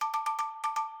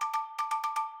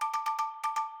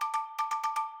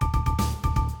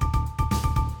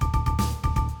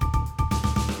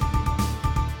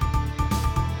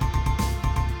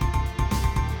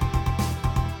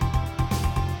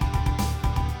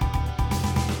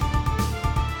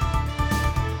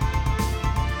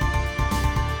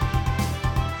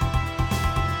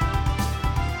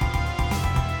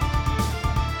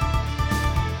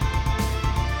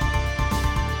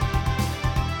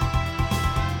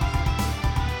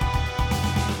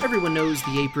Everyone knows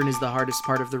the apron is the hardest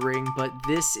part of the ring, but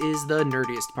this is the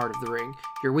nerdiest part of the ring.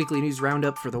 Your weekly news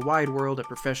roundup for the wide world of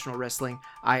professional wrestling.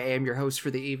 I am your host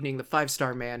for the evening, the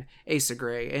 5-star man, Asa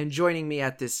Gray, and joining me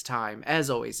at this time, as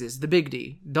always, is the Big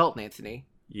D, Dalton Anthony.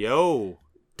 Yo.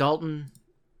 Dalton,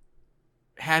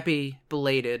 happy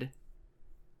belated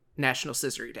National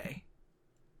Scissory Day.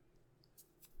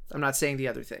 I'm not saying the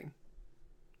other thing.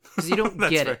 Because you don't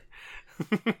get it.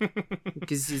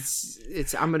 Because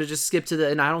it's I'm gonna just skip to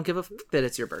the and I don't give a that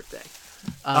it's your birthday.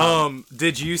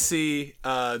 Did you see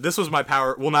this was my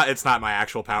power, well, not, it's not my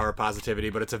actual power of positivity,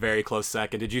 but it's a very close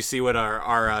second. Did you see what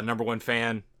our number one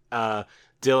fan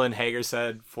Dylan Hager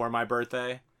said for my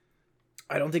birthday?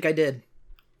 I don't think I did.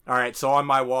 All right, so on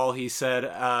my wall he said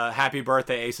happy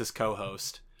birthday Ace's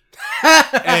co-host.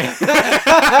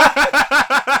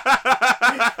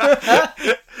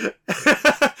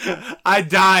 I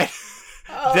died.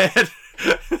 Dead.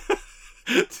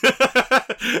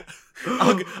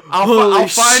 I'll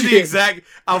find the exact.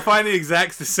 I'll find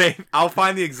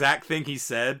the exact thing he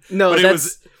said. No, but it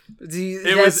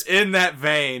was in that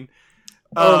vein.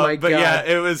 Oh my god! But yeah,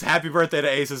 it was happy birthday to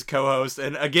Ace's co-host,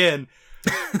 and again,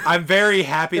 I'm very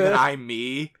happy that I'm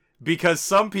me, because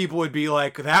some people would be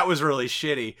like, "That was really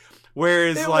shitty,"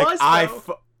 whereas it like was,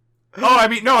 I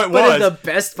mean, no, it was, but in the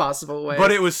best possible way.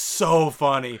 But it was so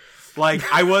funny. Like,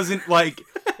 I wasn't, like,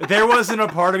 there wasn't a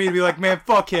part of me to be like, man,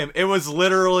 fuck him. It was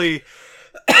literally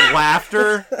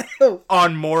laughter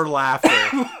on more laughter.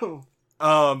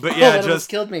 But yeah, that just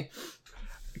killed me.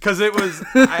 Because it was,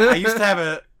 I used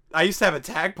to have a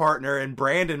tag partner, and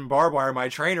Brandon Barbwire, my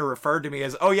trainer, referred to me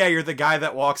as, oh yeah, you're the guy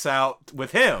that walks out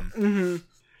with him. Mm-hmm.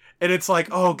 And it's like,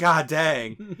 oh god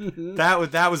dang. that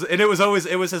was, and it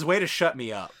was his way to shut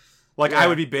me up. Like, yeah. I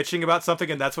would be bitching about something,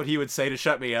 and that's what he would say to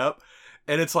shut me up.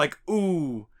 And it's like,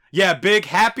 ooh, yeah, big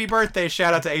happy birthday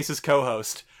shout out to Ace's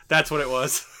co-host. That's what it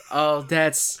was. Oh,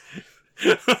 that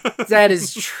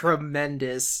is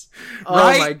tremendous. Oh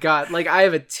right? My god, like I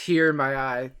have a tear in my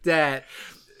eye.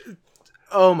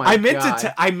 Oh my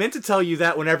god. I meant to tell you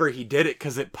that whenever he did it,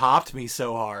 because it popped me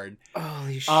so hard.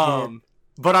 Holy shit.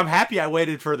 But I'm happy I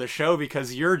waited for the show,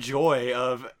 because your joy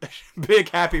of big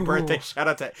happy birthday shout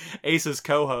out to Ace's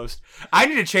co-host. I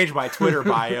need to change my Twitter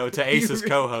bio to Ace's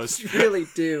co-host. You really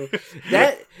do.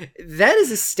 That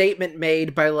is a statement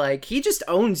made by, like, he just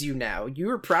owns you now. You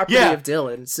are property of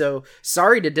Dylan. So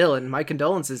sorry to Dylan. My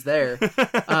condolences there.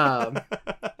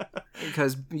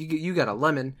 Because you got a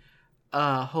lemon.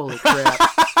 Holy crap.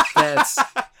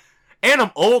 And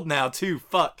I'm old now too.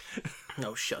 Fuck.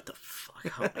 No, shut the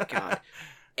fuck. Oh my god.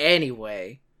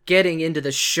 Anyway, getting into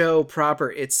the show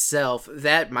proper itself,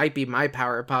 that might be my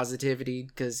power of positivity,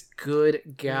 because good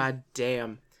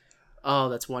goddamn. Oh,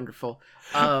 that's wonderful.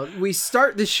 We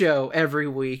start the show every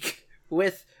week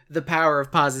with the power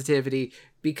of positivity,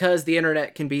 because the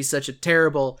internet can be such a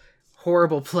terrible,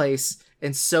 horrible place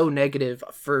and so negative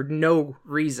for no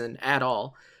reason at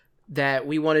all, that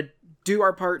we want to do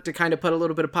our part to kind of put a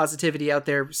little bit of positivity out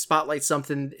there, spotlight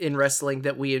something in wrestling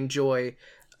that we enjoy.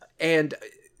 And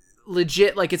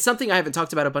legit, like, it's something I haven't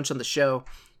talked about a bunch on the show,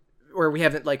 or we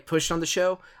haven't, like, pushed on the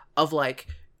show, of, like,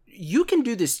 you can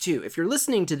do this too. If you're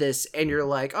listening to this and you're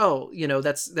like, oh, you know,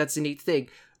 that's a neat thing,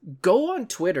 go on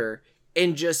Twitter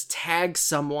and just tag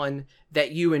someone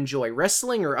that you enjoy,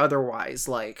 wrestling or otherwise.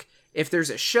 Like, if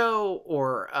there's a show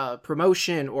or a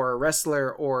promotion or a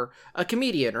wrestler or a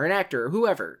comedian or an actor or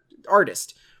whoever,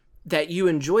 artist, that you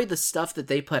enjoy the stuff that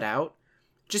they put out,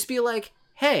 just be like,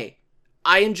 hey,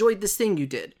 I enjoyed this thing you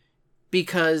did.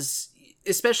 Because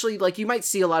especially, like, you might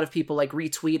see a lot of people, like,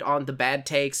 retweet on the bad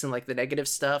takes and, like, the negative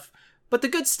stuff, but the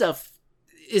good stuff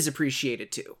is appreciated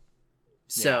too.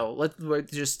 So let's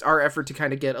just our effort to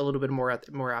kind of get a little bit more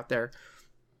out there.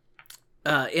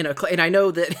 And I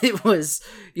know that it was,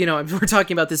 you know, we're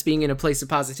talking about this being in a place of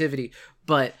positivity,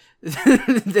 but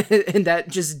and that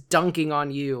just dunking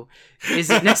on you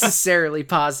isn't necessarily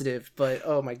positive. But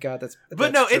oh my god, that's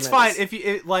but no, tremendous. It's fine if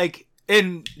you like.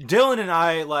 And Dylan and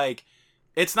I, like,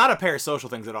 it's not a parasocial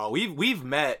things at all. We've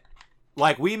met,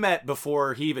 like, we met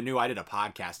before he even knew I did a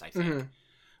podcast, I think.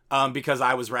 Mm-hmm. Because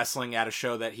I was wrestling at a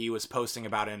show that he was posting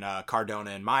about in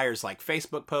Cardona and Myers, like,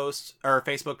 Facebook post or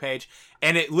Facebook page.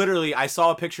 And it literally, I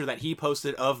saw a picture that he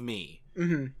posted of me.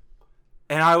 Mm-hmm.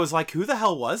 And I was like, who the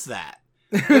hell was that?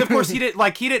 And of course he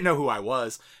didn't know who I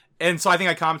was. And so I think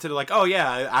I commented like, oh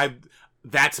yeah,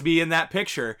 that's me in that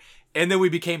picture. And then we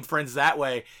became friends that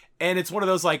way. And it's one of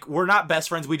those, like, we're not best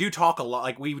friends. We do talk a lot.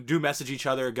 Like, we do message each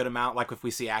other a good amount, like, if we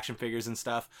see action figures and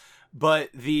stuff. But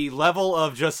the level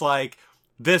of just, like,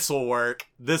 this'll work,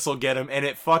 this'll get him, and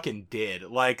it fucking did.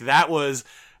 Like, that was,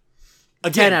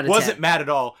 again, 10 out of wasn't 10. mad at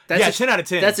all. That's 10 out of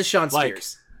 10. That's a Sean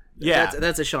Spears. Yeah.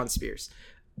 That's a Sean Spears.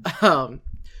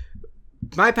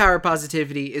 My power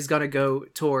positivity is gonna go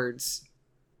towards,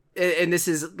 and this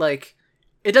is like,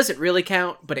 it doesn't really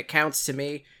count, but it counts to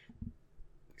me.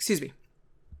 Excuse me.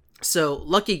 So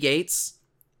Lucky Gates,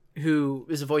 who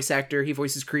is a voice actor, he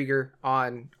voices Krieger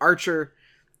on Archer.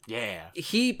 Yeah.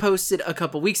 He posted a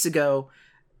couple weeks ago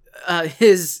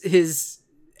his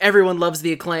Everyone Loves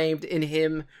the Acclaimed in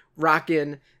him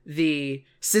rocking the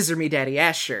Scissor Me Daddy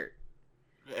Ass shirt.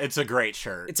 It's a great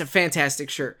shirt. It's a fantastic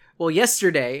shirt. Well,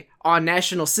 yesterday, on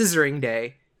National Scissoring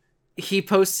Day, he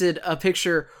posted a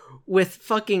picture with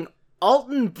fucking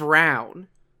Alton Brown.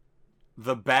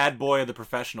 The bad boy of the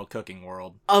professional cooking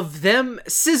world. Of them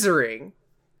scissoring.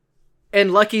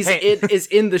 And Lucky's is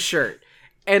in the shirt.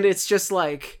 And it's just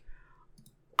like,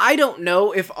 I don't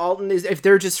know if if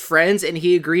they're just friends and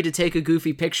he agreed to take a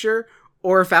goofy picture,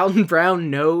 or if Alton Brown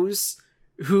knows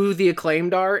who the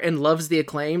Acclaimed are and loves the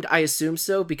Acclaimed. I assume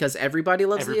so, because everybody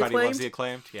loves the Acclaimed. Everybody loves the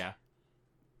Acclaimed, yeah.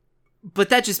 But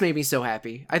that just made me so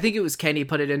happy. I think it was Kenny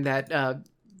put it in that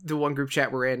the one group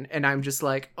chat we're in, and I'm just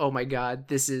like, oh my god,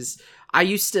 this is... I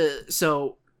used to...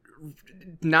 So,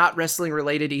 not wrestling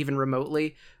related even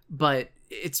remotely, but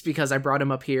it's because I brought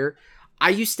him up here. I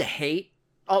used to hate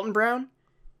Alton Brown,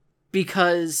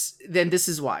 because... Then this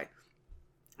is why.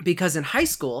 Because in high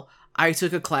school, I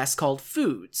took a class called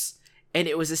Foods, and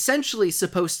it was essentially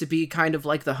supposed to be kind of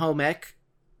like the home ec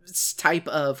type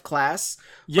of class,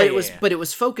 but it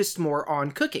was focused more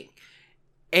on cooking.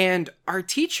 And our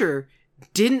teacher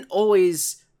didn't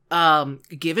always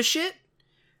give a shit.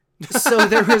 So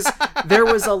there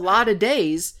was a lot of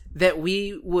days that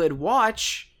we would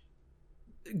watch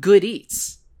Good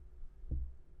Eats.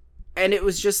 And it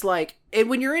was just like, and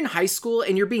when you're in high school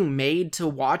and you're being made to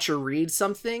watch or read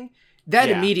something, that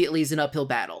immediately is an uphill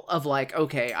battle of like,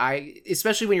 okay,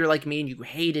 especially when you're like me and you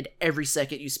hated every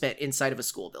second you spent inside of a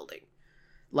school building.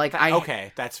 Like,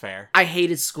 okay, that's fair. I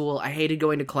hated school. I hated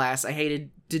going to class. I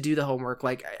hated to do the homework.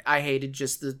 Like, I hated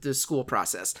just the school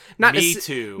process. Me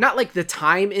too. Not like the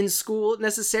time in school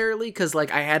necessarily, because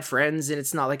like I had friends and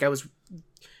it's not like I was,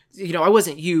 I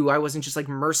wasn't you. I wasn't just like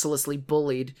mercilessly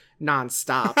bullied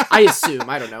nonstop. I assume.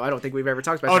 I don't know. I don't think we've ever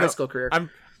talked about high school career.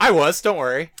 I was, don't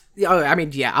worry. I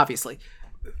mean, yeah, obviously.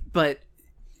 But,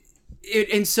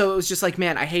 and so it was just like,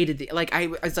 man, I hated I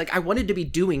was like, I wanted to be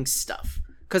doing stuff.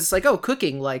 Because it's like, oh,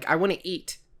 cooking, like, I want to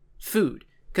eat food.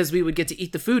 Because we would get to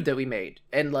eat the food that we made.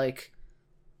 And, like,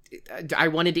 I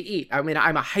wanted to eat. I mean,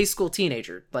 I'm a high school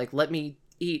teenager. Like, let me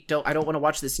eat. I don't want to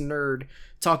watch this nerd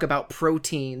talk about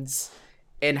proteins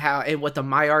and what the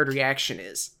Maillard reaction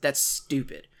is. That's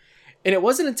stupid. And it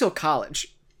wasn't until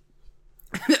college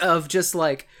of just,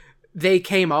 like, they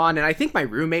came on, and I think my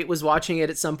roommate was watching it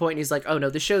at some point, and he's like, oh, no,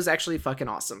 this show's actually fucking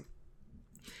awesome.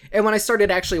 And when I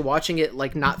started actually watching it,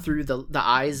 like, not through the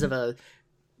eyes of a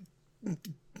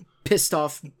pissed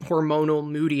off, hormonal,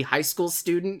 moody high school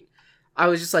student, I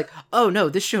was just like, oh no,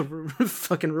 this show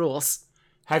fucking rules.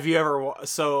 Have you ever...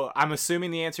 So, I'm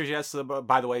assuming the answer is yes.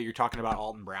 By the way, you're talking about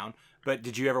Alton Brown. But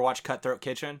did you ever watch Cutthroat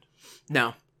Kitchen?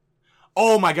 No.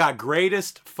 Oh my god,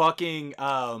 greatest fucking,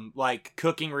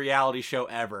 cooking reality show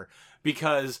ever.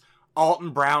 Because Alton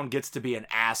Brown gets to be an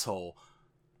asshole.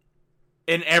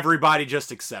 And everybody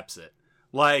just accepts it.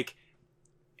 Like,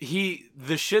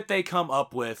 the shit they come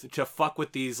up with to fuck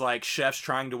with these, like, chefs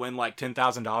trying to win, like,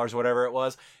 $10,000, whatever it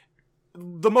was.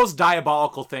 The most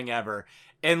diabolical thing ever.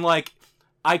 And, like,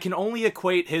 I can only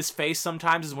equate his face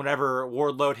sometimes as whenever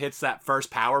Wardlow hits that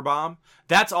first power bomb.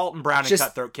 That's Alton Brown in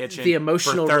Cutthroat Kitchen. The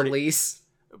emotional release.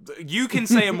 You can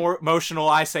say a more emotional,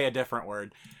 I say a different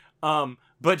word.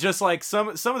 But just, like, some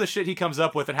of the shit he comes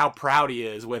up with and how proud he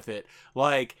is with it.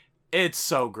 Like... It's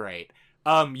so great.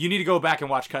 You need to go back and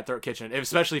watch Cutthroat Kitchen,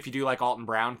 especially if you do like Alton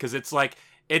Brown, because it's like,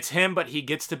 it's him, but he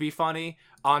gets to be funny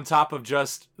on top of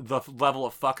just the level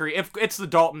of fuckery. If it's the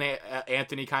Dalton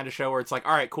Anthony kind of show where it's like,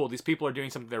 all right, cool, these people are doing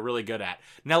something they're really good at.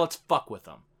 Now let's fuck with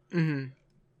them. Mm-hmm.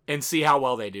 And see how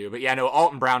well they do. But yeah, no,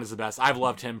 Alton Brown is the best. I've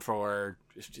loved him for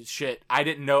shit. I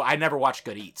never watched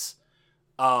Good Eats.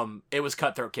 It was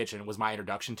Cutthroat Kitchen was my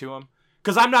introduction to him.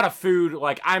 Because I'm not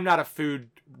a food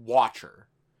watcher.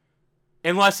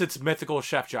 Unless it's Mythical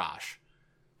Chef Josh.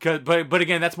 But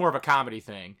again, that's more of a comedy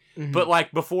thing. Mm-hmm. But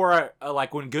like before,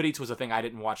 like when Good Eats was a thing, I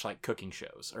didn't watch like cooking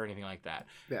shows or anything like that.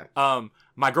 Yeah.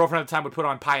 My girlfriend at the time would put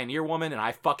on Pioneer Woman, and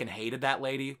I fucking hated that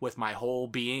lady with my whole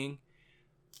being.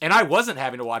 And I wasn't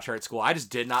having to watch her at school. I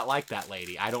just did not like that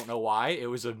lady. I don't know why. It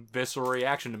was a visceral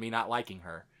reaction to me not liking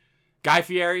her. Guy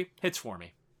Fieri hits for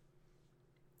me.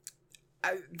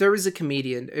 There was a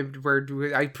comedian where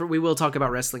we will talk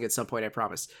about wrestling at some point, I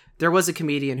promise. There was a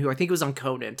comedian who I think was on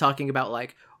Conan talking about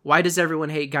like, why does everyone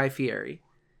hate Guy Fieri?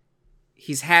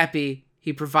 he's happy,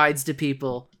 he provides to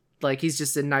people, like he's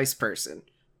just a nice person.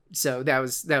 So that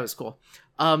was cool.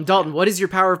 Dalton, what is your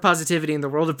power of positivity in the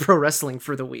world of pro wrestling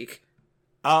for the week?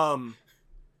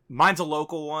 Mine's a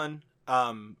local one.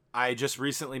 I just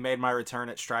recently made my return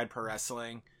at Stride Pro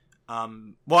Wrestling.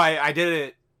 I did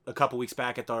it a couple weeks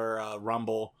back at their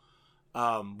Rumble,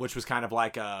 which was kind of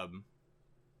like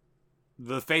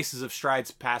the faces of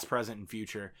Stride's past, present, and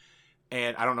future.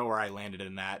 And I don't know where I landed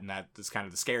in that, and that is kind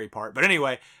of the scary part. But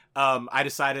anyway, I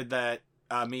decided that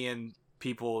me and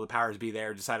people, the powers be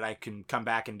there, decided I can come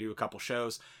back and do a couple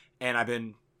shows. And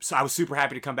I was super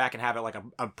happy to come back and have it like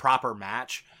a proper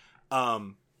match.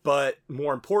 But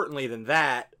more importantly than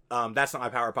that, that's not my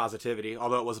power of positivity,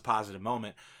 although it was a positive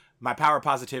moment. My power of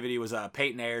positivity was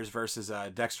Peyton Ayers versus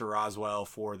Dexter Roswell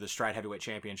for the Stride Heavyweight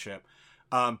Championship.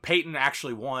 Peyton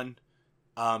actually won.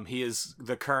 He is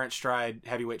the current Stride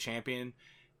Heavyweight Champion,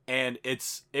 and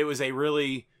it was a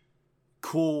really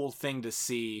cool thing to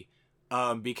see,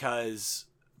 because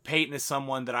Peyton is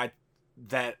someone that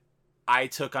I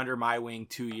took under my wing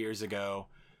 2 years ago.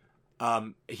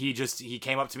 He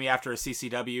came up to me after a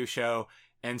CCW show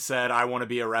and said, I want to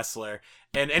be a wrestler.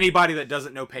 And anybody that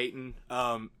doesn't know Peyton,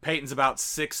 Peyton's about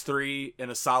 6'3"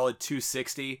 and a solid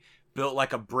 260, built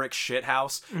like a brick shit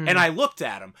house. Mm-hmm. And I looked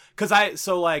at him because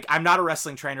I'm not a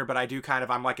wrestling trainer, but I do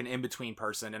I'm like an in-between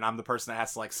person, and I'm the person that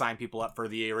has to like sign people up for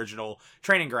the original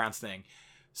training grounds thing.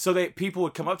 So people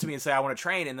would come up to me and say, I want to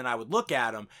train. And then I would look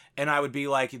at them and I would be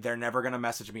like, they're never going to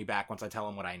message me back once I tell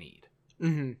them what I need.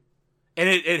 Mm-hmm. And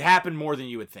it happened more than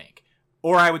you would think.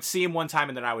 Or I would see him one time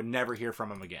and then I would never hear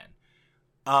from him again.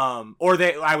 I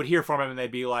would hear from him and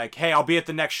they'd be like, hey, I'll be at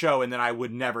the next show. And then I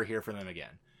would never hear from them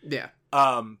again. Yeah.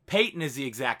 Peyton is the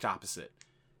exact opposite.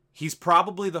 He's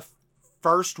probably the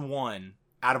first one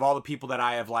out of all the people that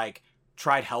I have like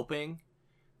tried helping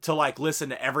to like listen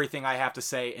to everything I have to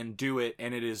say and do it.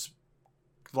 And it is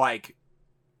like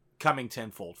coming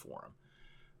tenfold for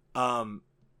him.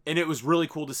 And it was really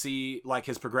cool to see like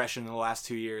his progression in the last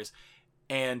 2 years,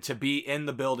 and to be in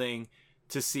the building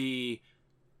to see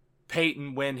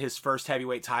Peyton win his first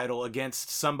heavyweight title against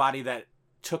somebody that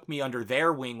took me under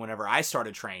their wing whenever I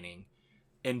started training,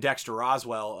 in Dexter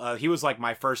Roswell. He was like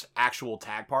my first actual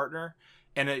tag partner,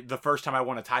 and the first time I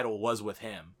won a title was with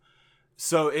him.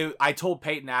 So I told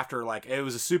Peyton after, like, it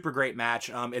was a super great match.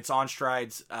 It's on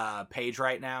Stride's page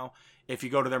right now. If you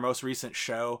go to their most recent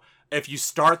show, if you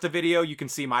start the video, you can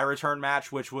see my return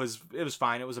match, it was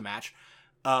fine. It was a match.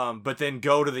 But then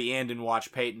go to the end and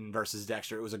watch Peyton versus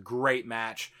Dexter. It was a great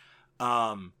match.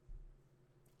 I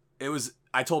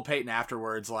told Peyton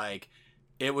afterwards, like,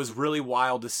 it was really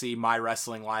wild to see my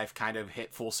wrestling life kind of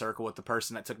hit full circle with the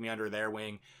person that took me under their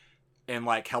wing and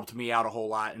like helped me out a whole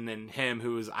lot. And then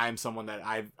I'm someone that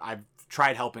I've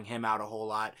tried helping him out a whole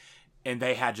lot, and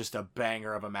they had just a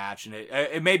banger of a match. And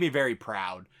it made me very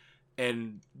proud,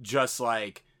 and just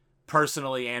like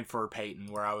personally and for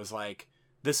Peyton, where I was like,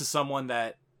 this is someone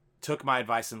that took my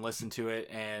advice and listened to it,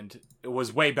 and it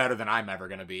was way better than I'm ever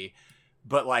going to be.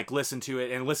 But like listened to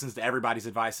it and listens to everybody's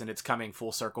advice, and it's coming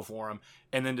full circle for him.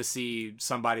 And then to see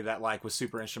somebody that like was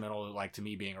super instrumental, like to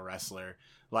me being a wrestler,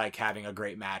 like having a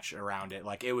great match around it,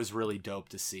 like it was really dope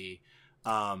to see.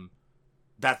 So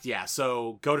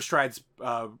go to Stride's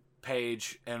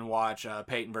page and watch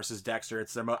Peyton versus Dexter.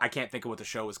 It's I can't think of what the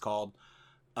show was called,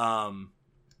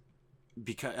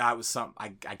 because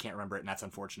I can't remember it, and that's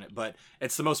unfortunate. But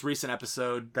it's the most recent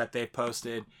episode that they've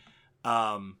posted,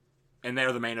 and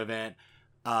they're the main event.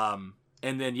 And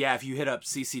then, if you hit up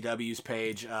CCW's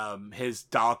page, his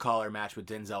dog collar match with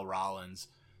Denzel Rollins,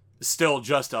 still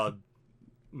just a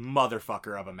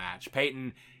motherfucker of a match.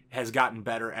 Peyton has gotten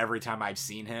better every time I've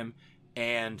seen him,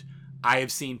 and I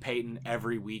have seen Peyton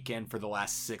every weekend for the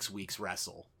last 6 weeks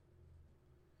wrestle.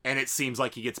 And it seems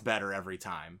like he gets better every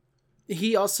time.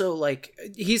 He also, like,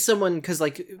 he's someone, because,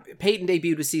 like, Peyton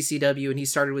debuted with CCW, and he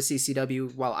started with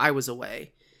CCW while I was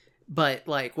away. But,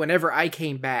 like, whenever I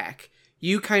came back,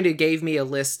 you kind of gave me a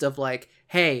list of, like,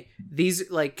 hey,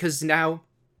 these, like, because now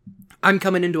I'm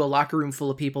coming into a locker room full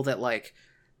of people that, like,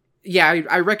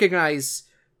 I recognize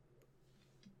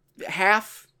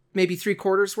half, maybe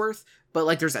 3/4 worth, but,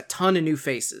 like, there's a ton of new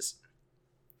faces.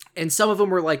 And some of them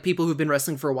were, like, people who've been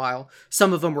wrestling for a while.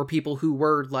 Some of them were people who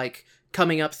were, like,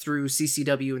 coming up through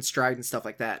CCW and Stride and stuff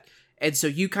like that. And so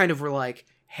you kind of were like,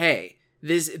 hey,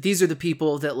 these are the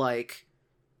people that, like,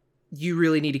 you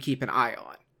really need to keep an eye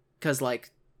on. Because, like,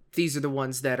 these are the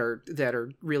ones that are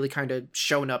really kind of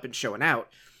showing up and showing out.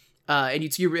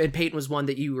 And Peyton was one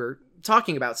that you were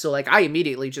talking about. So, like, I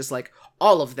immediately just, like,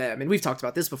 all of them, and we've talked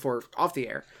about this before off the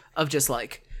air, of just,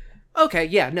 like, okay,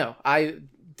 yeah, no, I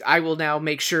I will now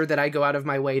make sure that I go out of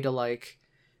my way to like,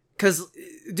 because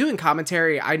doing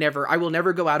commentary, I will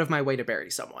never go out of my way to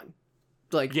bury someone.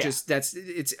 Like, just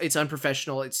it's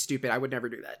unprofessional. It's stupid. I would never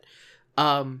do that.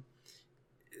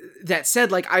 That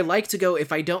said, like, I like to go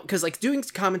if I don't, because like doing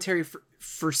commentary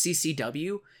for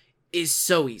CCW is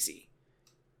so easy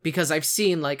because I've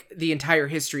seen like the entire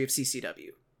history of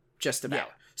CCW just about. Yeah.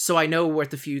 So I know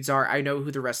what the feuds are. I know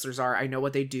who the wrestlers are. I know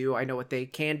what they do. I know what they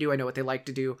can do. I know what they like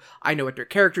to do. I know what their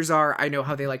characters are. I know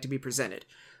how they like to be presented.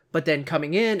 But then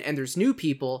coming in and there's new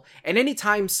people, and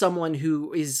anytime someone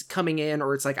who is coming in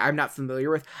or it's like I'm not familiar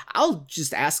with, I'll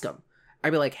just ask them.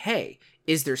 I'd be like, hey,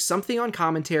 is there something on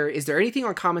commentary? Is there anything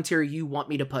on commentary you want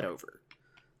me to put over?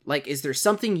 Like, is there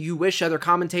something you wish other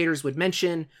commentators would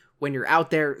mention when you're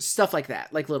out there? Stuff like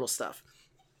that, like little stuff.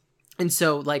 And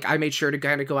so, like, I made sure to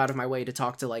kind of go out of my way to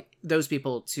talk to, like, those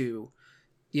people to,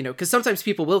 you know, because sometimes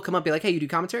people will come up and be like, hey, you do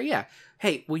commentary? Yeah.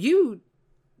 Hey, will you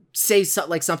say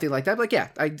something like that? I'm like, yeah,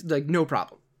 I like, no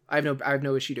problem. I have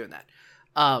no issue doing that.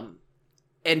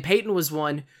 And Peyton was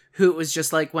one who was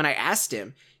just like, when I asked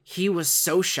him, he was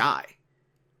so shy.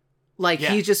 Like,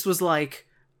 he just was like,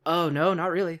 oh, no,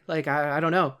 not really. Like, I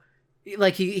don't know.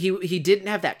 Like, he didn't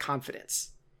have that confidence.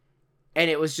 And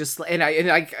it was just, and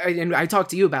I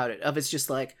talked to you about it, of it's just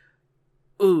like,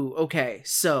 ooh, okay,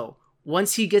 so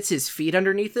once he gets his feet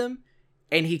underneath him,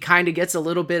 and he kind of gets a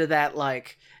little bit of that,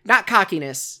 like, not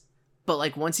cockiness, but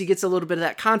like once he gets a little bit of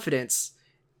that confidence,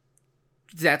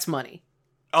 that's money.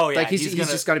 Oh yeah, like he's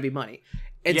just got to be money.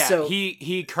 And yeah, so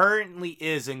he currently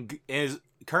is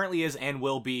and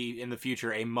will be in the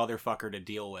future a motherfucker to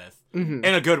deal with in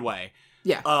a good way.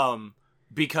 Yeah.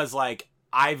 Because like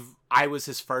I was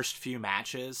his first few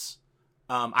matches.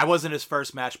 I wasn't his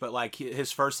first match, but like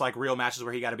his first like real matches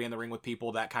where he got to be in the ring with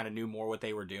people that kind of knew more what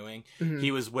they were doing.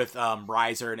 He was with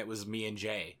Riser, and it was me and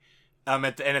Jay.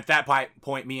 At that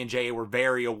point, me and Jay were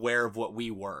very aware of what we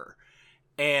were,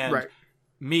 and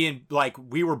me and like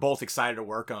we were both excited to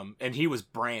work him, and he was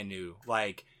brand new,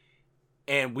 like,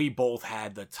 and we both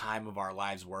had the time of our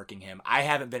lives working him. I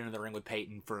haven't been in the ring with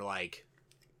Peyton for like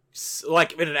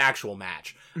in an actual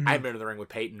match. I haven't been in the ring with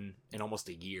Peyton in almost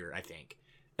a year, I think.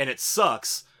 And it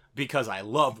sucks because I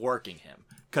love working him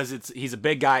because he's a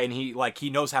big guy and he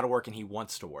knows how to work and he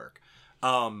wants to work.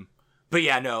 But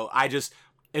yeah, no,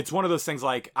 it's one of those things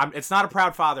like it's not a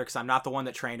proud father because I'm not the one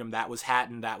that trained him. That was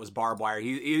Hatton. That was Barbed Wire.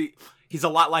 He's a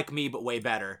lot like me, but way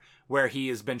better, where he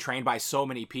has been trained by so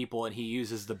many people and he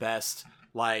uses the best,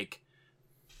 like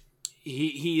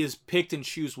he is picked and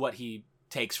choose what he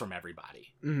takes from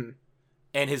everybody.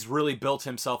 And has really built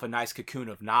himself a nice cocoon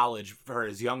of knowledge for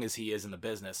as young as he is in the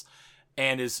business.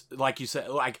 And is, like you said,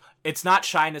 like, it's not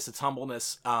shyness, it's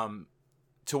humbleness,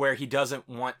 to where he doesn't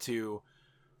want to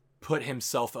put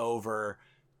himself over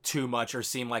too much or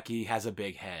seem like he has a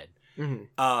big head.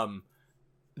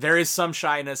 There is some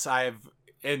shyness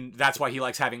and that's why he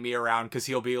likes having me around, because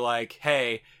he'll be like,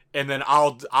 hey, and then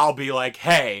I'll be like,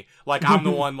 hey, like, I'm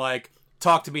the one, like,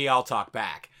 talk to me, I'll talk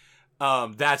back.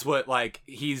 That's what, like,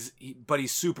 but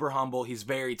he's super humble. He's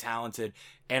very talented.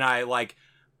 And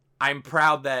I'm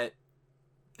proud that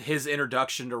his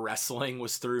introduction to wrestling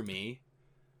was through me.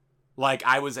 Like,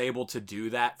 I was able to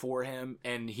do that for him,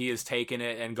 and he has taken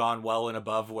it and gone well and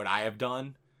above what I have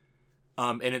done.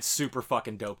 And it's super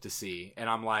fucking dope to see. And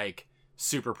I'm, like,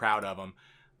 super proud of him.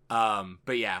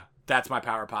 But yeah, that's my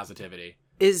power of positivity.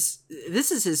 Is this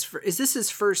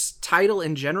his first title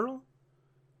in general?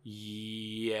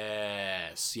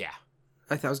 Yes. Yeah.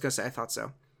 I thought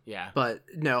so. Yeah. But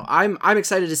no, I'm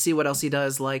excited to see what else he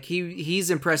does. Like he's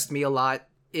impressed me a lot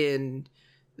in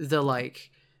the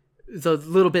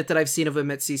little bit that I've seen of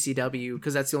him at CCW,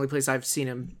 because that's the only place I've seen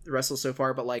him wrestle so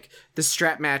far. But like the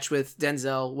strap match with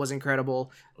Denzel was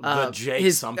incredible. The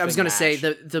Jake something. I was gonna match. say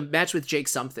the match with Jake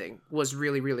something was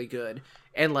really, really good.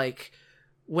 And like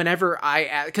whenever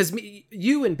because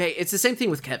you and Bay, it's the same thing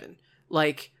with Kevin.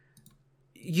 Like,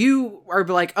 you are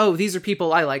like, oh, these are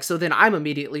people I like. So then I'm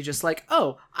immediately just like,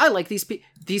 oh, I like these people.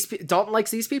 Dalton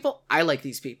likes these people. I like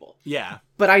these people. Yeah.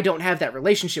 But I don't have that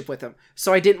relationship with them.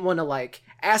 So I didn't want to like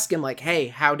ask him like, hey,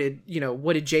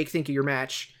 what did Jake think of your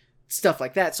match? Stuff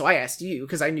like that. So I asked you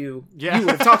because I knew you would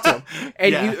have talked to him.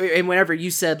 And and whenever you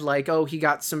said like, oh, he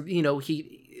got some,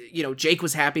 Jake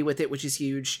was happy with it, which is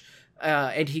huge.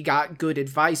 And he got good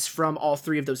advice from all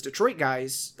three of those Detroit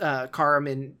guys, Karam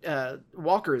and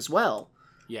Walker as well.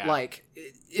 Yeah. Like,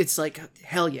 it's like,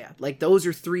 hell yeah. Like, those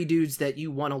are three dudes that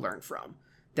you want to learn from.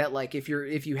 That, like, if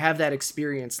you have that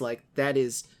experience, like, that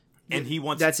is... And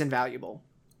that's invaluable.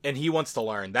 And he wants to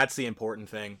learn. That's the important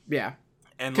thing. Yeah.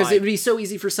 And because it would be so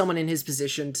easy for someone in his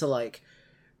position to, like...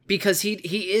 Because he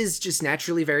is just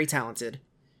naturally very talented.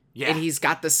 Yeah. And he's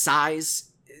got the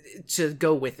size to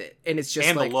go with it. And it's just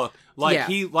and like... the look.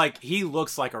 He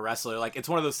looks like a wrestler. Like, it's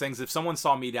one of those things, if someone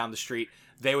saw me down the street,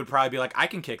 they would probably be like, I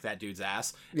can kick that dude's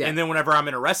ass. Yeah. And then whenever I'm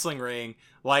in a wrestling ring,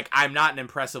 like, I'm not an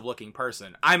impressive looking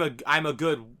person. I'm a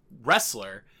good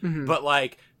wrestler, but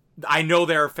like, I know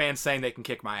there are fans saying they can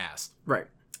kick my ass. Right.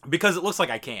 Because it looks like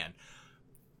I can.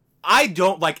 I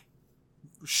don't, like,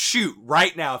 shoot,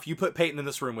 right now, if you put Peyton in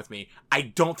this room with me, I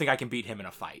don't think I can beat him in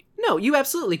a fight. No, you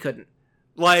absolutely couldn't.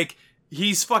 Like,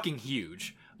 he's fucking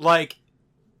huge. Like,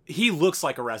 he looks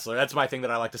like a wrestler. That's my thing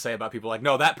that I like to say about people. Like,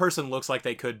 no, that person looks like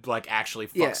they could, like, actually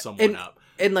fuck someone up.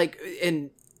 And, like,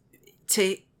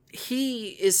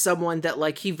 he is someone that,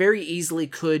 like, he very easily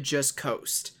could just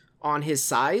coast on his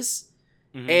size.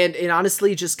 And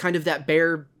honestly, just kind of that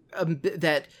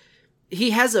that he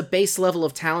has a base level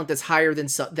of talent that's higher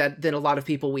than a lot of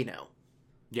people we know.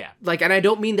 Yeah. Like, and I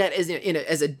don't mean that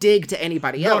as a dig to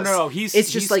anybody else. No. It's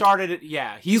just he started it.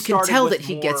 Yeah. You can tell that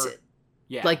he gets it.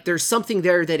 Yeah. Like, there's something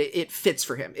there that it fits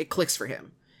for him. It clicks for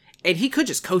him. And he could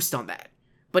just coast on that,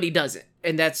 but he doesn't.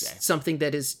 And that's something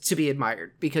that is to be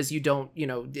admired, because you don't,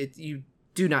 you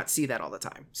do not see that all the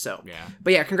time. So,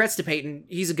 but yeah, congrats to Peyton.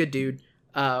 He's a good dude.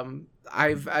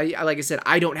 I like I said,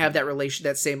 I don't have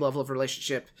that same level of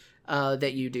relationship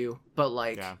that you do, but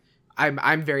like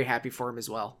I'm very happy for him as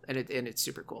well, and it's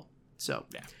super cool. So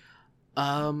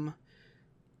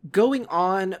going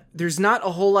on, there's not a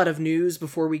whole lot of news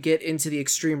before we get into the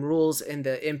Extreme Rules and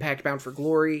the Impact Bound for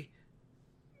Glory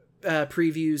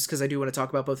previews, because I do want to talk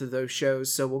about both of those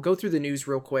shows. So we'll go through the news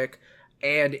real quick,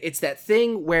 and it's that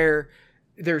thing where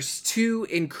there's two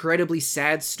incredibly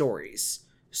sad stories.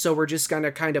 So we're just going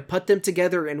to kind of put them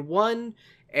together in one,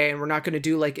 and we're not going to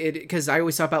do like it, because I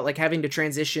always talk about like having to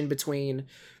transition between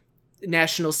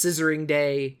National Scissoring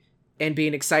Day and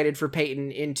being excited for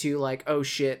Peyton into like, oh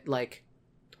shit, like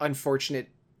unfortunate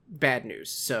bad news.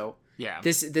 So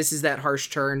this is that harsh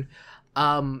turn.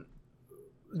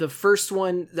 The first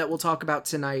one that we'll talk about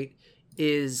tonight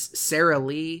is Sarah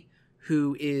Lee,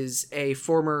 who is a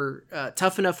former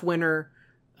Tough Enough winner,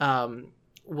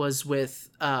 was with...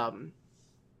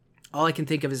 all I can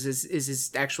think of is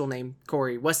his actual name,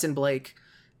 Corey Weston Blake.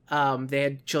 They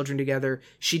had children together.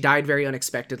 She died very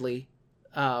unexpectedly.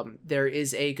 There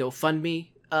is a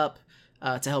GoFundMe up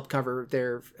to help cover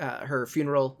her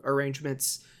funeral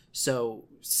arrangements. So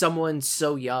someone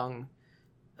so young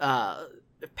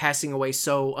passing away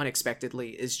so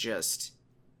unexpectedly is just,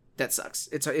 that sucks.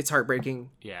 It's heartbreaking.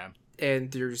 Yeah.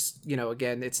 And there's,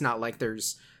 again, it's not like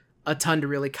there's a ton to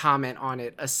really comment on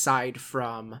it aside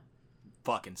from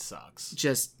fucking sucks.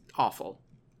 Just awful.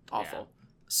 Yeah.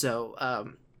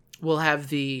 So we'll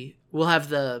have a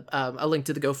link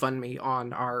to the GoFundMe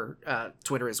on our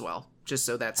Twitter as well, just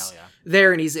so that's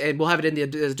there, and we'll have it in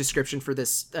the description for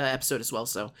this episode as well.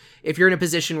 So if you're in a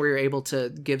position where you're able to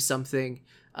give something,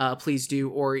 please do,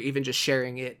 or even just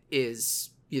sharing it is,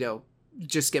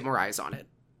 just get more eyes on it.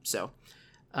 So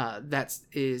that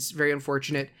is very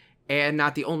unfortunate, and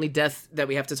not the only death that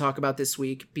we have to talk about this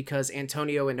week, because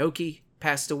Antonio Inoki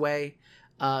passed away.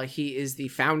 He is the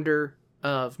founder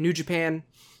of New Japan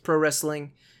Pro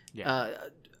Wrestling.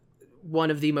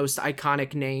 One of the most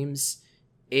iconic names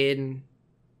in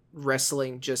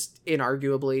wrestling, just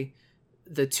inarguably.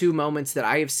 The two moments that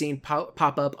I have seen pop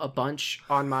up a bunch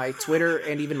on my Twitter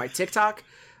and even my TikTok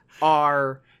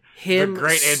are him, the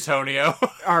great Antonio,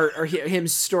 are him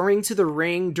storming to the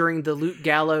ring during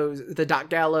the Doc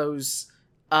Gallows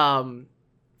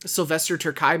Sylvester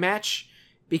Terkay match,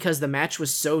 because the match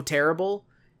was so terrible.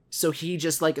 So he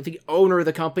just, like, the owner of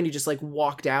the company just, like,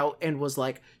 walked out and was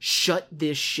like, shut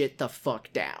this shit the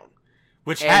fuck down.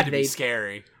 Which had to be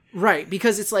scary. Right,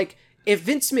 because it's like,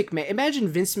 imagine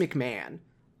Vince McMahon,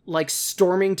 like,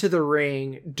 storming to the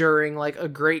ring during, like, a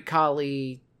Great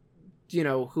Khali,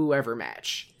 whoever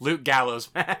match. Luke Gallows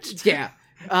match. Yeah.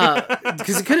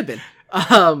 Because it could have been.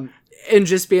 And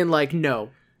just being like, no,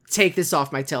 take this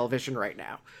off my television right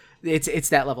now. It's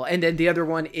that level. And then the other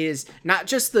one is not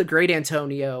just the Great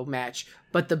Antonio match,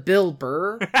 but the Bill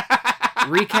Burr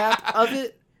recap of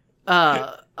it.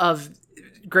 Of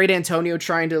Great Antonio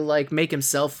trying to, like, make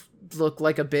himself look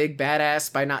like a big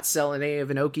badass by not selling any of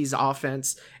Inoki's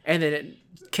offense, and then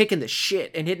kicking the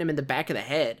shit and hitting him in the back of the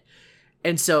head.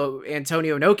 And so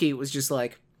Antonio Inoki was just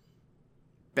like,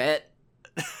 bet.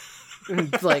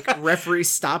 Like, referee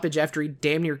stoppage after he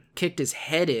damn near kicked his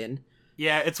head in.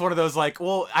 Yeah, it's one of those, like,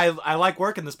 well, I like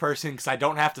working this person because I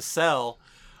don't have to sell.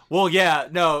 Well, yeah,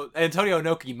 no, Antonio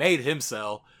Inoki made him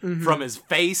sell. From his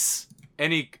face,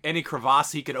 any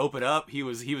crevasse he could open up, he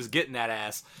was getting that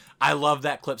ass. I love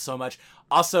that clip so much.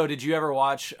 Also, did you ever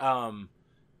watch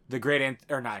the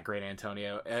not great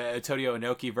Antonio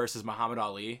Inoki versus Muhammad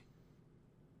Ali.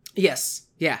 Yes.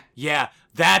 Yeah. Yeah,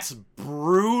 that's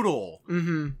brutal.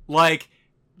 Mm-hmm. Like,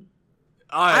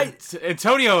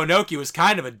 Antonio Inoki was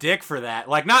kind of a dick for that.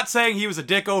 Like, not saying he was a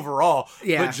dick overall,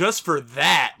 but just for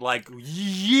that, like,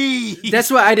 yee.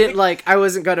 That's why I didn't like. I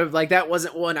wasn't gonna like. That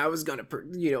wasn't one I was gonna,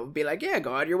 be like, yeah,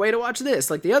 go out your way to watch this.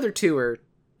 Like the other two are,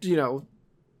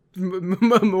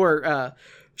 more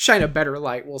shine a better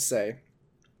light, we'll say.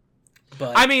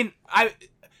 But I mean,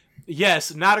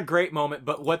 yes, not a great moment,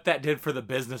 but what that did for the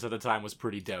business at the time was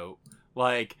pretty dope.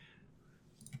 Like,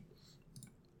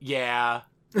 yeah,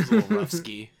 it was a little rough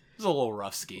ski. It was a little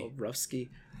rough ski.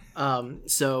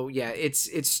 So yeah,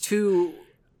 it's too.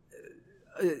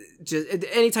 Just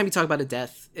anytime you talk about a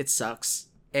death, it sucks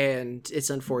and it's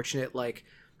unfortunate. Like,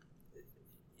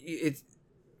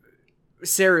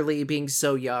 Sarah Lee being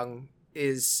so young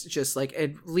is just like,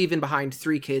 and leaving behind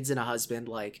 3 kids and a husband.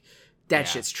 Like, that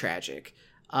shit's tragic.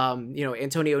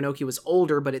 Antonio Inoki was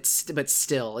older, but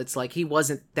still, it's like he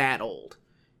wasn't that old.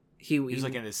 He was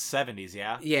like in his 70s,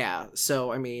 yeah. Yeah.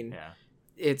 So I mean,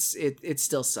 it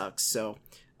still sucks. So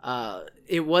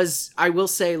it was. I will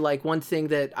say, like, one thing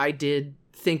that I did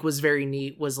think was very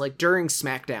neat was like during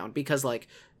SmackDown, because like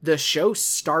the show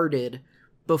started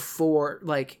before,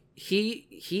 like,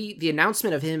 the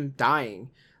announcement of him dying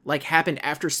like happened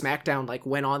after SmackDown like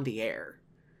went on the air,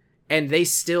 and they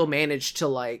still managed to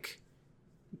like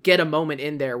get a moment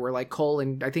in there where like Cole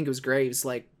and I think it was Graves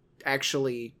like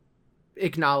actually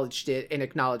acknowledged it and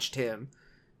acknowledged him,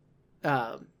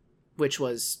 which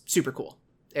was super cool.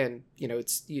 And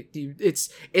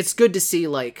it's good to see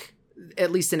like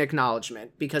at least an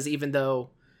acknowledgement, because even though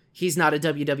he's not a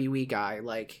WWE guy,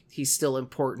 like, he's still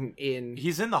important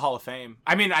he's in the Hall of Fame.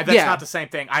 I mean, that's not the same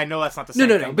thing. I know that's not the same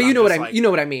thing. No, but you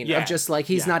know what I mean. Yeah. Of just like,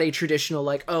 he's not a traditional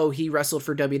like, oh, he wrestled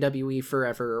for WWE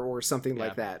forever or something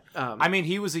like that. I mean,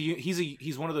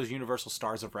 he's one of those universal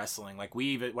stars of wrestling. Like,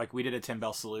 we did a Tim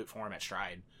Bell salute for him at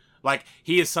Stride. Like,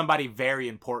 he is somebody very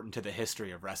important to the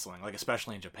history of wrestling, like,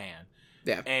 especially in Japan.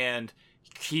 Yeah. And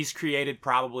he's created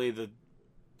probably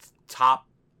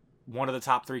one of the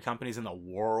top 3 companies in the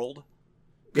world,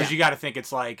 because you got to think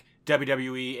it's like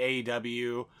WWE,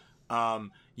 AEW.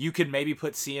 You could maybe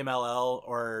put CMLL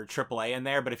or AAA in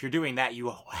there, but if you're doing that,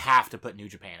 you have to put New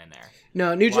Japan in there.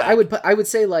 No, I would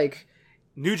say like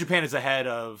New Japan is ahead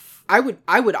of. I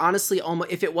would honestly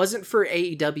almost, if it wasn't for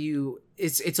AEW,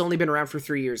 it's only been around for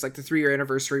 3 years. Like, the 3-year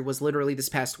anniversary was literally this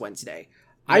past Wednesday.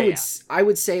 I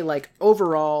would say like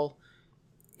overall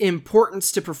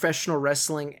importance to professional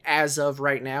wrestling as of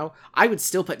right now, I would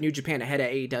still put New Japan ahead of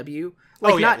AEW.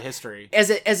 Like, not history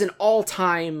as an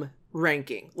all-time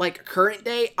ranking. Like, current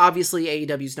day, obviously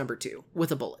AEW's number 2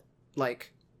 with a bullet.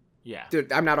 Like, yeah,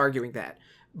 dude, I'm not arguing that,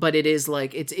 but it is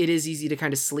like it is easy to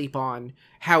kind of sleep on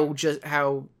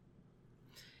how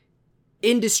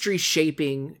industry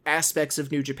shaping aspects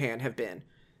of New Japan have been.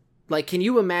 Like, can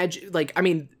you imagine? Like, I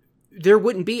mean, there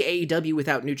wouldn't be AEW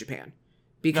without New Japan.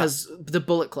 Because the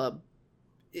Bullet Club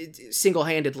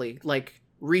single-handedly like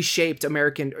reshaped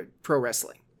American pro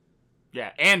wrestling. Yeah,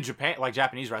 and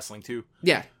Japanese wrestling too.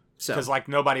 Yeah, so because like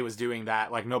nobody was doing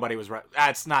that. Like, nobody was.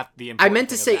 It's not the. I meant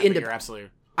to say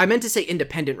absolutely. I meant to say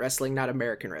independent wrestling, not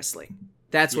American wrestling.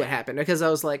 That's what happened, because I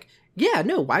was like, yeah,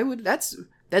 no, why would that's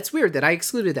weird that I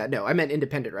excluded that. No, I meant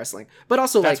independent wrestling, but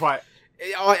also that's like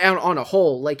why on a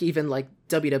whole, like even like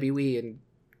WWE and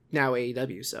now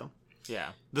AEW. So. Yeah,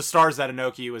 the stars that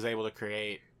Inoki was able to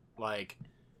create, like,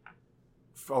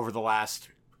 over the last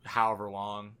however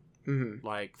long,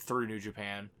 like, through New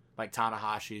Japan, like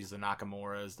Tanahashi's, the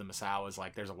Nakamura's, the Misawa's,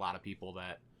 like, there's a lot of people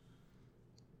that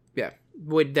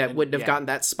wouldn't have gotten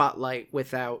that spotlight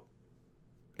without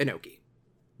Inoki.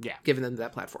 Yeah, giving them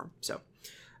that platform. So,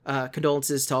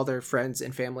 condolences to all their friends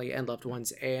and family and loved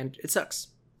ones, and it sucks.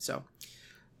 So,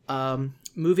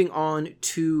 moving on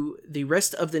to the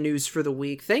rest of the news for the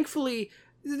week. Thankfully,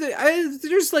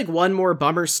 there's like one more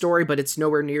bummer story, but it's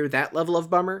nowhere near that level of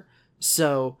bummer.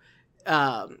 So,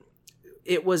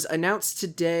 it was announced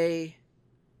today.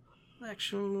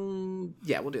 Actually,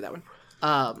 yeah, we'll do that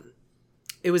one.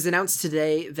 It was announced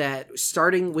today that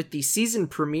starting with the season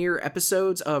premiere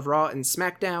episodes of Raw and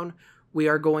SmackDown, we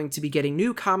are going to be getting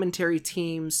new commentary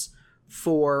teams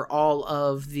for all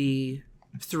of the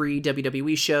 3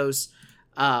 WWE shows.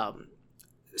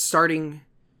 Starting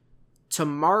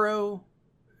tomorrow,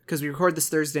 because we record this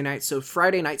Thursday night, so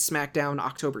Friday Night SmackDown,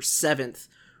 October 7th,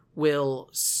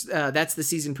 that's the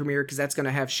season premiere, because that's going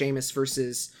to have Sheamus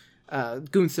versus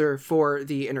Gunther for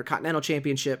the Intercontinental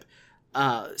Championship.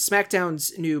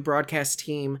 SmackDown's new broadcast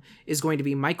team is going to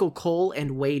be Michael Cole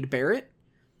and Wade Barrett.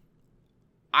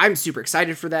 I'm super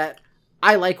excited for that.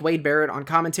 I like Wade Barrett on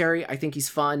commentary. I think he's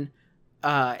fun.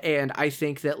 And I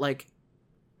think that, like,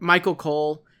 Michael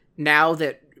Cole, now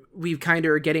that we kind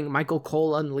of are getting Michael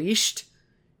Cole unleashed,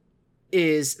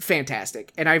 is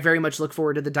fantastic. And I very much look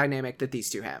forward to the dynamic that these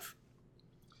two have.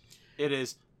 It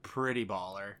is pretty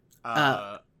baller.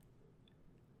 Go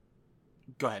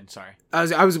ahead. Sorry.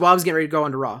 I was getting ready to go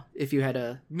on to Raw. If you had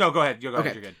a No, go ahead. Go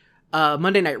ahead. You're good.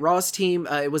 Monday Night Raw's team.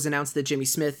 It was announced that Jimmy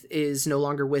Smith is no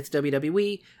longer with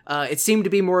WWE. It seemed to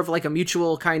be more of like a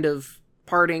mutual kind of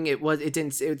parting.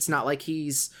 It's not like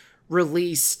he's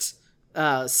released,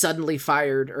 suddenly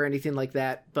fired or anything like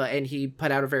that. And he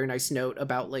put out a very nice note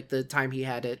about like the time he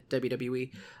had at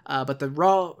WWE. But the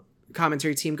Raw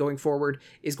commentary team going forward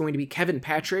is going to be Kevin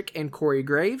Patrick and Corey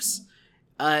Graves.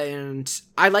 And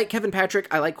I like Kevin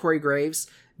Patrick. I like Corey Graves.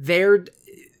 Their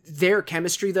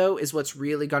chemistry, though, is what's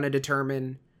really going to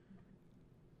determine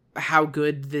how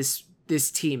good this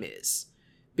team is.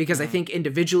 Because I think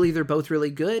individually they're both really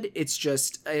good. It's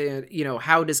just,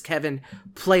 how does Kevin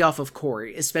play off of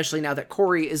Corey? Especially now that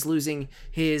Corey is losing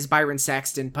his Byron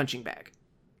Saxton punching bag.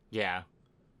 Yeah.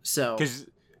 So... Because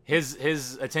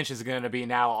his attention is going to be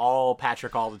now all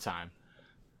Patrick all the time.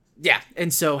 Yeah,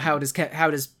 and so how does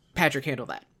Patrick handle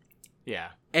that? Yeah.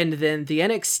 And then the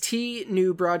NXT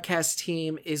new broadcast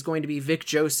team is going to be Vic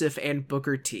Joseph and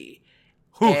Booker T.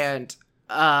 Oof. And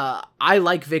I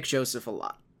like Vic Joseph a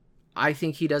lot. I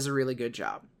think he does a really good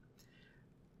job.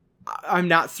 I'm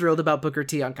not thrilled about Booker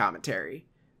T on commentary.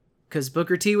 Because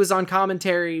Booker T was on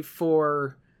commentary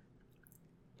for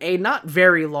a not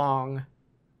very long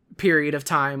period of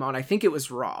time on, I think it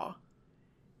was Raw.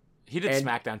 He did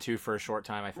SmackDown too for a short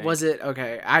time, I think. Was it?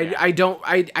 Okay. I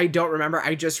don't remember.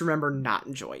 I just remember not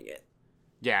enjoying it.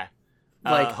 Yeah.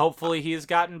 Like, hopefully he's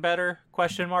gotten better, ?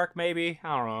 Maybe.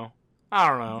 I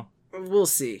don't know. We'll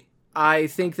see. I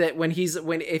think that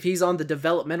if he's on the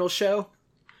developmental show,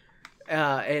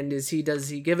 and does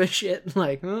he give a shit?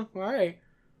 Like, all right.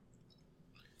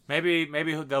 Maybe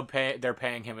they're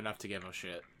paying him enough to give a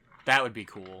shit. That would be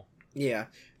cool. Yeah.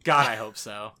 God, I hope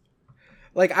so.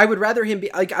 Like, I would rather him be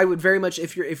like, I would very much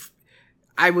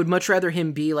I would much rather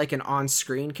him be like an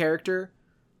on-screen character.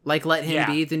 Like, let him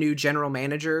be the new general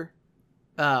manager,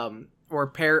 or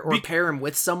pair him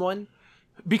with someone.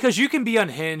 Because you can be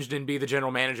unhinged and be the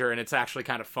general manager, and it's actually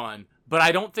kind of fun. But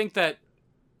I don't think that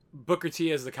Booker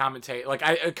T as the commentator, like,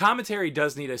 a commentary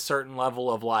does need a certain level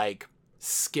of like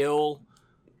skill.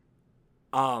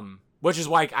 Which is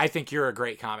why I think you're a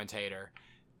great commentator.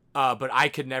 But I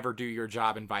could never do your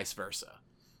job and vice versa.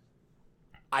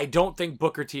 I don't think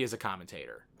Booker T is a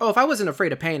commentator. Oh, if I wasn't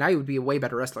afraid of pain, I would be a way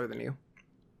better wrestler than you.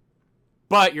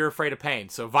 But you're afraid of pain,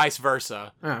 so vice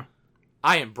versa. Oh.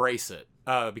 I embrace it,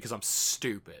 because I'm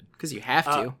stupid. Because you have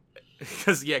to.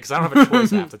 Because I don't have a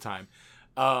choice half the time.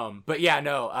 But yeah,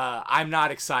 no, I'm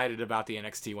not excited about the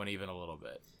NXT one even a little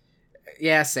bit.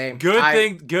 Yeah, same.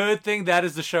 Good thing that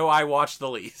is the show I watch the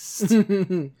least.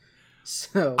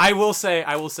 So I will say,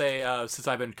 since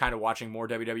I've been kind of watching more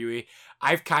WWE,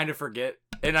 I've kind of forget,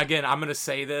 and again, I'm going to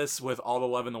say this with all the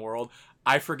love in the world,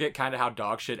 I forget kind of how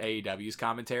dog shit AEW's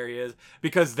commentary is,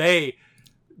 because they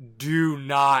do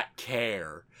not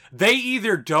care. They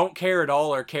either don't care at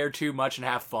all or care too much and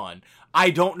have fun. I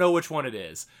don't know which one it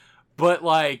is, but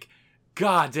like,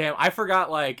 god damn, I forgot,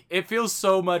 like, it feels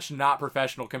so much not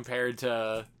professional compared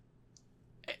to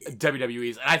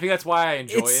WWE's, and I think that's why I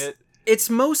enjoy it.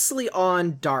 It's mostly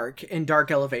on Dark and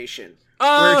Dark Elevation,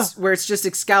 where it's just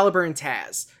Excalibur and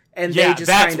Taz, and they just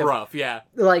that's kind of rough. Yeah,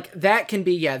 like that can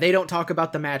be. Yeah, they don't talk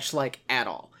about the match like at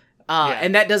all,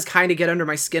 and that does kind of get under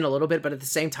my skin a little bit. But at the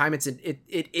same time, it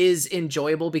is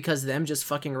enjoyable because them just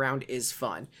fucking around is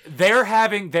fun. They're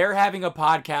having a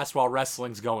podcast while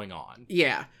wrestling's going on.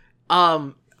 Yeah,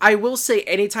 I will say,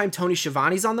 anytime Tony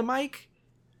Schiavone's on the mic,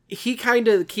 he kind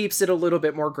of keeps it a little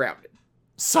bit more grounded.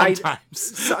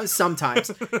 Sometimes.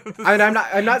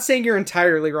 I'm not saying you're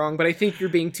entirely wrong, but I think you're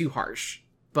being too harsh.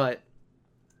 But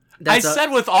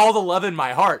said with all the love in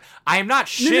my heart, I am not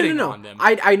shitting on them.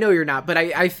 I know you're not, but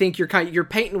I think you're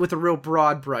painting with a real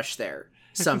broad brush there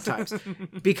sometimes.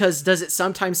 Because does it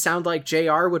sometimes sound like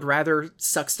JR would rather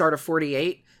start a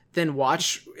 48 than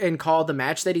watch and call the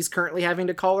match that he's currently having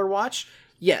to call or watch?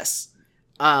 Yes.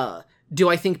 Do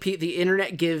I think the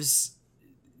internet gives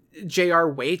JR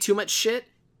way too much shit?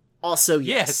 Also,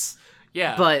 yes.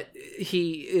 Yeah. But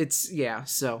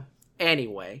so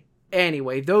anyway,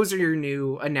 those are your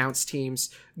new announced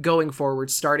teams going forward,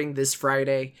 starting this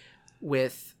Friday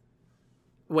with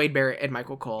Wade Barrett and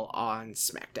Michael Cole on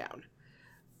SmackDown.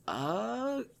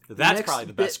 That's probably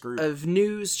the best group of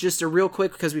news. Just a real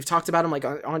quick, because we've talked about them like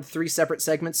on 3 separate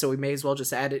segments, so we may as well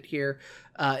just add it here.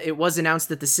 It was announced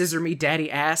that the Scissor Me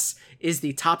Daddy Ass is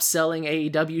the top-selling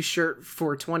AEW shirt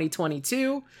for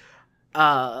 2022.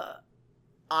 I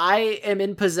am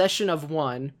in possession of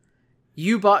one.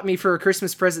 You bought me for a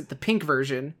Christmas present the pink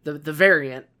version, the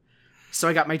variant. So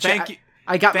I got my Thank you.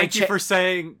 Thank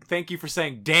you for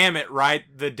saying damn it, right,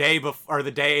 the day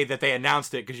that they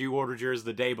announced it, because you ordered yours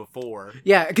the day before.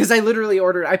 Yeah, because I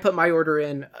put my order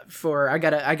in for I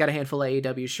got a handful of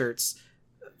AEW shirts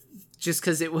just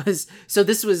because it was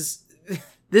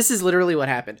this is literally what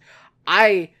happened.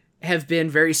 I have been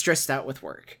very stressed out with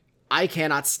work. I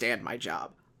cannot stand my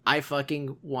job. I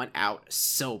fucking want out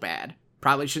so bad.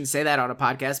 Probably shouldn't say that on a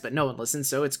podcast, but no one listens,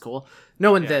 so it's cool.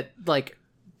 No one that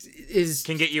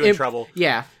can get you in trouble.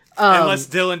 Yeah. Unless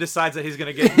Dylan decides that he's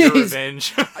gonna get your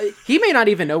revenge. He may not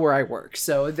even know where I work,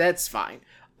 so that's fine.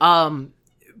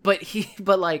 But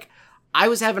I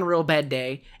was having a real bad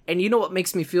day, and you know what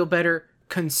makes me feel better?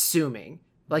 Consuming.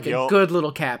 Like a good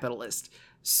little capitalist.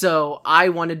 So I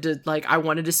wanted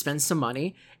to spend some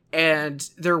money, and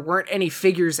there weren't any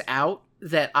figures out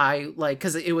that I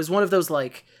because it was one of those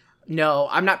no,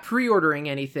 I'm not pre-ordering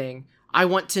anything. I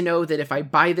want to know that if I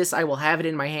buy this, I will have it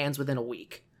in my hands within a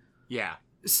week. Yeah.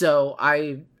 So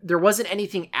there wasn't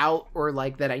anything out or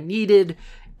that I needed.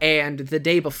 And the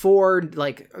day before,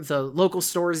 the local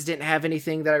stores didn't have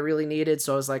anything that I really needed.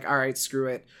 So I was like, all right, screw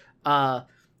it. The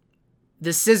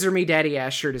Scissor Me Daddy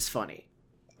Ass shirt is funny.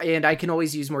 And I can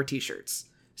always use more t-shirts.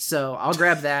 So I'll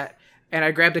grab that. And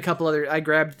I grabbed a couple other, I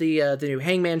grabbed the new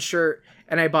Hangman shirt,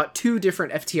 and I bought 2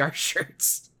 different FTR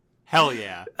shirts. Hell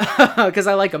yeah. Because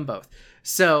I like them both.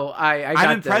 So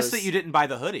I'm impressed that you didn't buy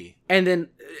the hoodie. And then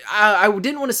I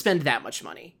didn't want to spend that much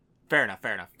money. Fair enough.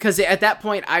 Because at that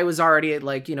point, I was already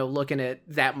looking at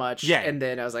that much. Yeah. And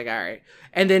then I was like, all right.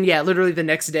 And then, literally the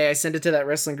next day, I sent it to that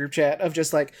wrestling group chat of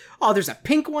just oh, there's a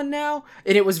pink one now.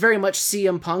 And it was very much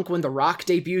CM Punk when The Rock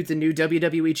debuted the new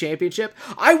WWE Championship.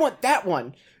 I want that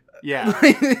one. Yeah.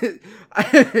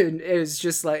 It was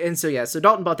just so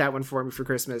Dalton bought that one for me for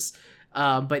Christmas.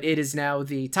 But it is now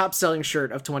the top selling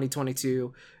shirt of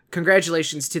 2022.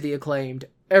 Congratulations to the Acclaimed.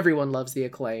 Everyone loves the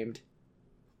Acclaimed.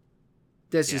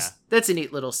 That's a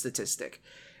neat little statistic.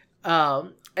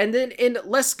 And then in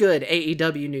less good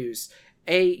AEW news,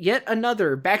 yet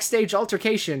another backstage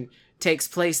altercation takes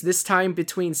place, this time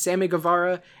between Sammy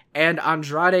Guevara and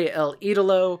Andrade El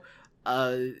Idolo.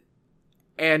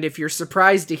 And if you're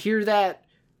surprised to hear that,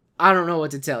 I don't know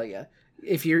what to tell you.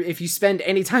 If you spend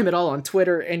any time at all on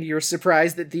Twitter and you're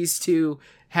surprised that these two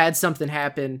had something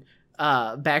happen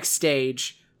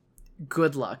backstage,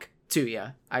 good luck to you,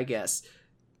 I guess.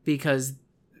 Because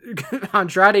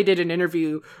Andrade did an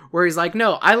interview where he's like,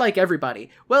 no, I like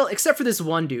everybody. Well, except for this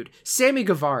one dude, Sammy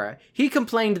Guevara. He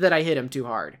complained that I hit him too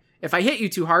hard. If I hit you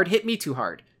too hard, hit me too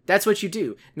hard. That's what you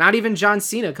do. Not even John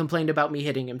Cena complained about me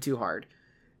hitting him too hard.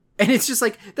 And it's just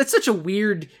that's such a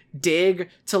weird dig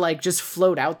to just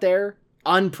float out there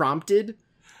unprompted.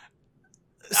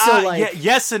 So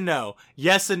yes and no.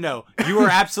 You are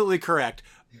absolutely correct.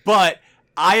 But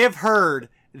I have heard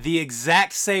the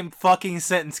exact same fucking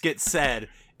sentence get said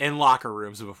in locker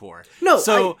rooms before. No,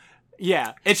 so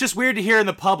it's just weird to hear in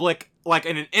the public,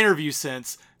 in an interview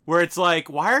sense, where it's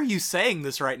why are you saying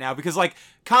this right now? Because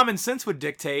common sense would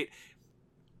dictate,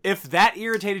 if that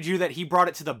irritated you that he brought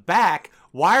it to the back,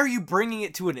 why are you bringing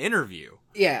it to an interview?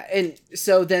 Yeah, and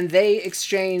so then they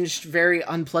exchanged very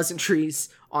unpleasantries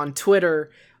on Twitter.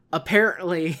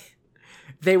 Apparently,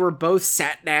 they were both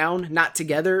sat down, not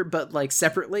together, but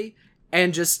separately,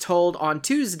 and just told on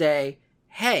Tuesday,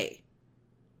 hey,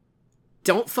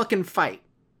 don't fucking fight.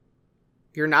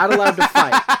 You're not allowed to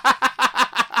fight.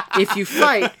 If you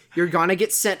fight, you're gonna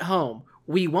get sent home.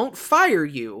 We won't fire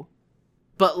you,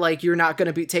 but you're not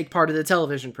gonna take part of the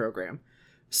television program.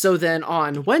 So then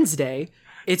on Wednesday,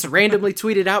 it's randomly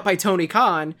tweeted out by Tony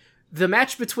Khan, the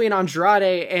match between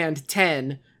Andrade and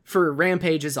Ten for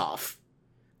Rampage is off.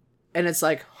 And it's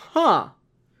huh.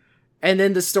 And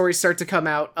then the stories start to come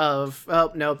out of,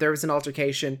 oh, no, there was an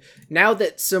altercation. Now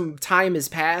that some time has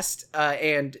passed,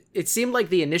 and it seemed like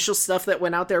the initial stuff that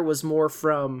went out there was more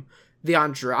from the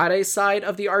Andrade side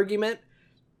of the argument,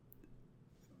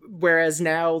 whereas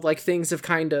now, things have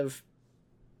kind of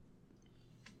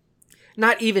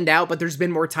not evened out, but there's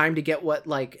been more time to get what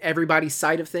everybody's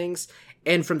side of things.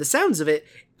 And from the sounds of it,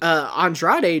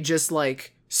 Andrade just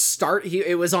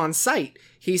it was on site.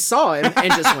 He saw him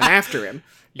and just went after him.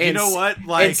 You know what?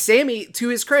 And Sammy, to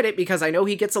his credit, because I know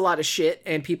he gets a lot of shit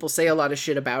and people say a lot of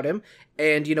shit about him,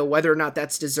 and whether or not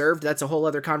that's deserved, that's a whole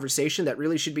other conversation that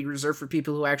really should be reserved for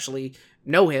people who actually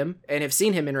know him and have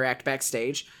seen him interact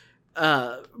backstage.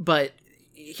 But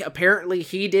apparently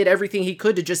he did everything he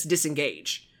could to just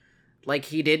disengage. Like,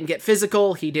 he didn't get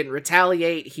physical, he didn't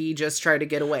retaliate, he just tried to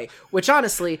get away. Which,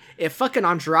 honestly, if fucking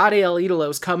Andrade El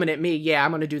Idolo's coming at me, yeah, I'm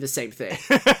gonna do the same thing.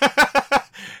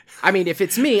 I mean, if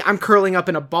it's me, I'm curling up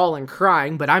in a ball and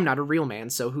crying, but I'm not a real man,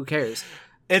 so who cares?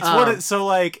 So,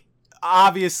 like,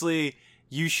 obviously,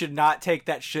 you should not take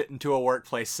that shit into a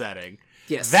workplace setting.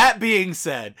 Yes. That being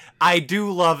said, I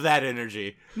do love that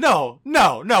energy. No,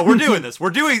 we're doing this. We're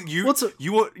doing you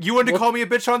wanted to call me a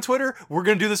bitch on Twitter? We're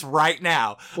gonna do this right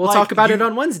now. We'll talk about it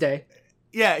on Wednesday.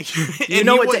 Yeah. You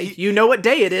know what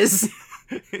day it is.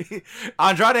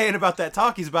 Andrade ain't about that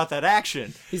talk, he's about that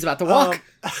action. He's about to walk.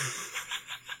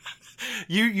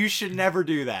 You should never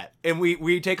do that. And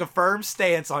we take a firm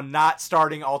stance on not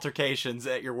starting altercations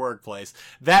at your workplace.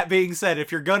 That being said,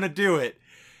 if you're gonna do it,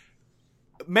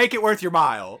 make it worth your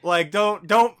mile. Like,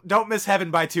 don't miss heaven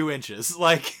by 2 inches.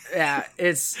 Like, yeah,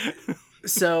 it's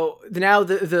so now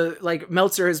the like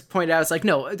Meltzer has pointed out, it's like,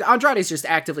 no, Andrade's just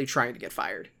actively trying to get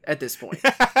fired at this point.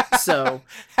 So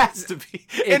has to be.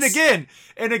 And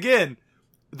again,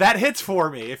 that hits for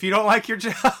me. If you don't like your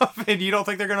job and you don't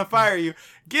think they're gonna fire you,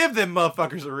 give them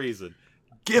motherfuckers a reason.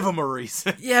 Give them a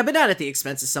reason. Yeah, but not at the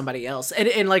expense of somebody else.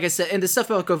 And like I said, and the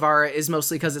stuff about Guevara is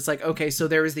mostly because it's like, okay, so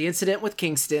there was the incident with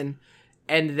Kingston.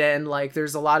 And then, like,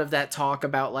 there's a lot of that talk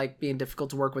about, like, being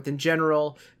difficult to work with in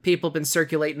general. People have been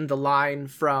circulating the line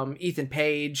from Ethan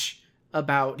Page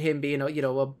about him being,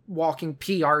 a walking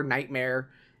PR nightmare.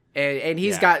 And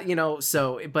he's got,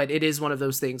 but it is one of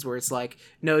those things where it's like,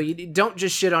 no, you don't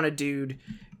just shit on a dude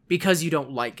because you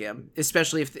don't like him.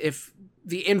 Especially if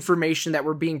the information that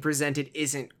we're being presented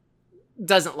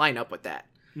doesn't line up with that.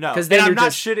 No, and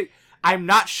I'm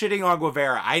not shitting on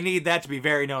Guevara. I need that to be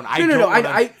very known.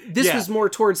 This was more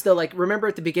towards the, like, remember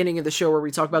at the beginning of the show where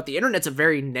we talk about the internet's a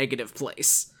very negative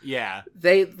place. Yeah.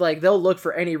 They'll look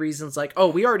for any reasons like, oh,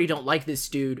 we already don't like this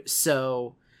dude,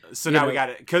 so now we got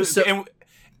it.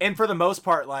 And for the most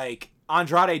part, like,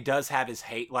 Andrade does have his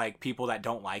hate, like, people that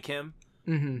don't like him,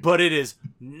 but it is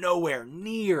nowhere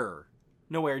near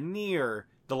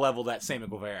the level that Sammy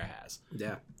Guevara has.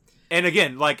 Yeah. And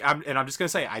again, like, I'm just gonna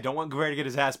say, I don't want Guevara to get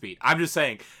his ass beat. I'm just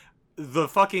saying, the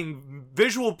fucking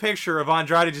visual picture of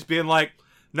Andrade just being like,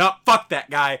 no, fuck that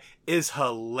guy, is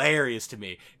hilarious to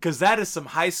me. Because that is some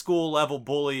high school level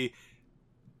bully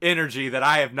energy that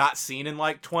I have not seen in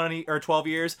like 20 or 12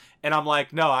 years. And I'm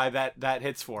like, no, that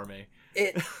hits for me.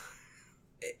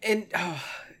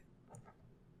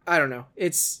 I don't know.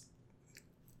 It's...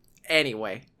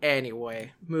 Anyway,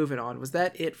 moving on. Was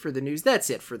that it for the news? That's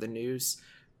it for the news.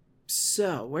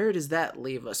 So, where does that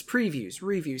leave us? Previews,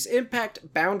 reviews.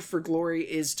 Impact Bound for Glory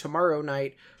is tomorrow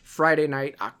night, Friday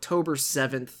night, October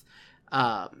 7th.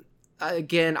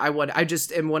 Again, I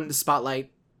just am wanting to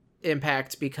spotlight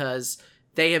Impact because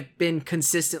they have been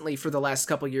consistently for the last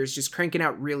couple years just cranking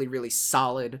out really, really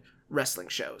solid wrestling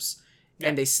shows. Yeah.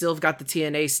 And they still have got the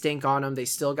TNA stink on them. They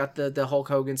still got the Hulk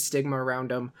Hogan stigma around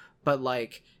them. But,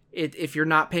 like, if you're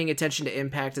not paying attention to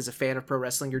Impact as a fan of pro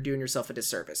wrestling, you're doing yourself a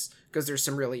disservice because there's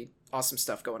some really awesome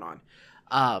stuff going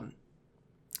on.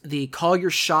 The Call Your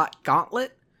Shot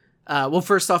Gauntlet.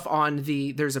 First off,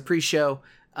 there's a pre-show.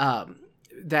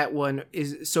 That one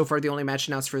is so far the only match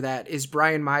announced for that is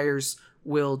Brian Myers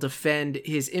will defend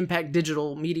his Impact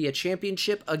Digital Media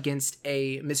Championship against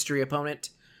a mystery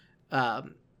opponent.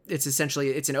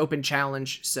 It's an open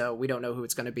challenge, so we don't know who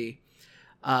it's going to be.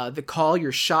 The Call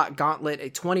Your Shot Gauntlet, a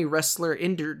 20 wrestler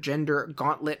intergender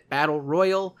gauntlet battle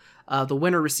royal. The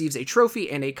winner receives a trophy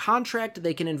and a contract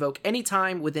they can invoke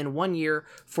anytime within 1 year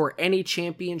for any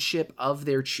championship of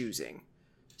their choosing.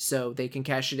 So they can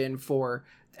cash it in for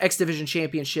X Division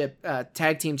Championship,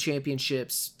 Tag Team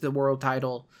Championships, the World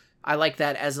Title. I like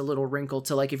that as a little wrinkle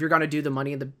to, like, if you're going to do the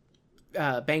Money in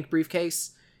the Bank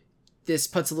briefcase, this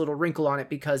puts a little wrinkle on it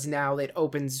because now it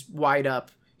opens wide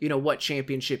up, what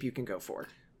championship you can go for.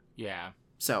 Yeah.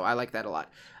 So I like that a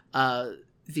lot.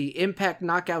 The Impact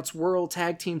Knockouts World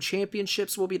Tag Team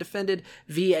Championships will be defended.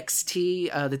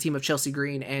 VXT, the team of Chelsea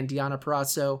Green and Deonna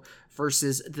Purrazzo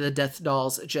versus the Death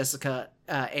Dolls, Jessica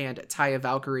and Taya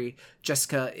Valkyrie.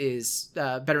 Jessica is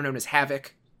better known as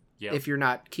Havoc, if you're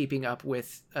not keeping up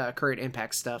with current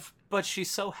Impact stuff. But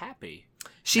she's so happy.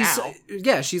 She's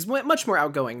much more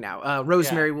outgoing now.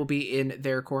 Rosemary will be in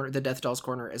their corner, the Death Dolls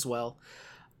corner as well.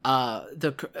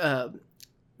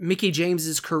 Mickie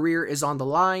James's career is on the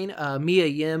line. Mia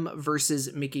Yim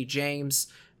versus Mickie James.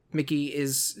 Mickie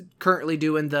is currently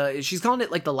doing she's calling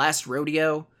it like the last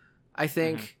rodeo, I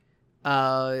think.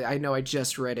 I know I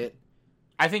just read it.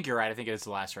 I think you're right. I think it is the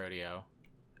last rodeo.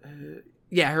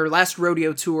 Her last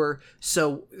rodeo tour.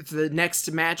 So the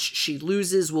next match she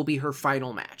loses will be her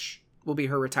final match. Will be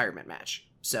her retirement match.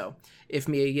 So if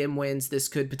Mia Yim wins, this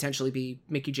could potentially be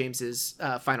Mickie James's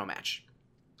final match.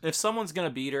 If someone's gonna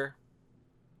beat her,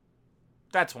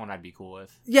 that's one I'd be cool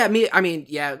with. Yeah, Mia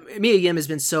Yim has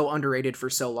been so underrated for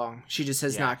so long. She just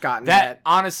has not gotten that.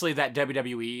 Honestly, that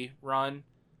WWE run,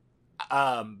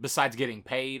 besides getting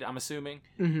paid, I'm assuming,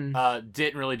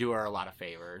 didn't really do her a lot of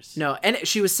favors. No, and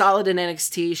she was solid in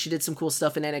NXT. She did some cool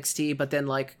stuff in NXT, but then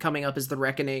like coming up as the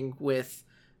Reckoning with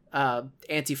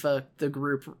Antifa, the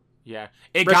group. Yeah,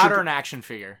 it got her an action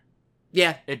figure.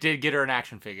 Yeah, it did get her an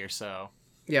action figure. So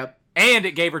yep. And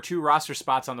it gave her 2 roster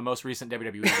spots on the most recent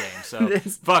WWE game. So,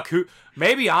 fuck, who?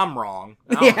 Maybe I'm wrong.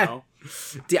 I don't know.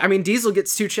 I mean, Diesel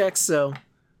gets 2 checks, so.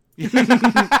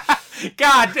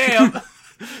 God damn.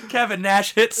 Kevin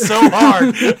Nash hit so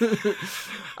hard.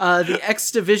 The X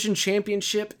Division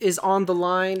Championship is on the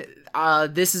line.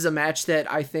 This is a match that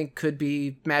I think could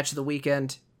be match of the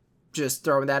weekend. Just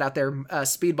throwing that out there.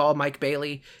 Speedball Mike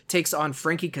Bailey takes on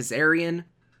Frankie Kazarian.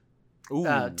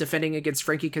 Defending against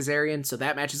Frankie Kazarian, so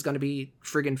that match is going to be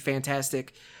friggin'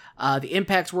 fantastic. The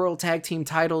Impact World Tag Team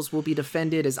titles will be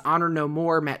defended as Honor No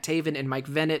More, Matt Taven, and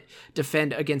Mike Bennett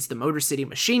defend against the Motor City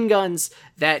Machine Guns.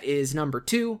 That is number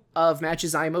 2 of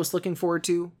matches I'm most looking forward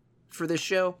to for this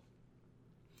show,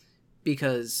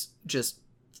 because just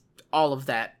all of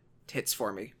that hits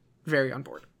for me. Very on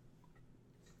board.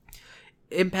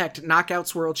 Impact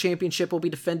Knockouts World Championship will be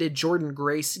defended. Jordan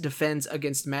Grace defends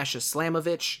against Masha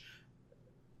Slamovich.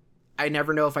 I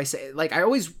never know if I say it. Like, I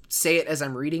always say it as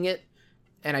I'm reading it,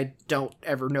 and I don't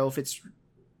ever know if it's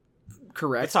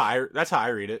correct. That's how I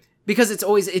read it. Because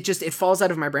it falls out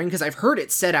of my brain because I've heard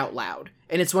it said out loud.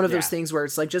 And it's one of those things where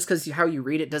it's like, just because how you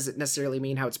read it doesn't necessarily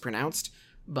mean how it's pronounced.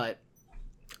 But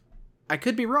I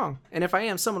could be wrong. And if I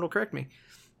am, someone will correct me.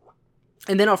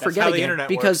 And then I'll forget again.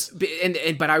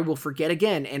 But I will forget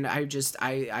again. And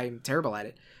I'm terrible at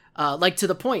it. Like to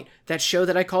the point, that show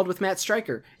that I called with Matt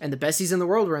Stryker and the besties in the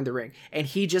world were in the ring, and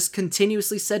he just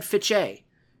continuously said Fitche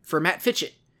for Matt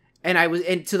Fitchett.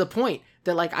 And to the point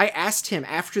that like I asked him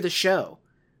after the show,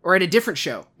 or at a different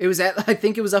show, it was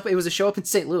a show up in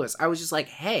St. Louis. I was just like,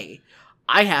 hey,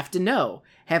 I have to know,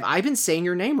 have I been saying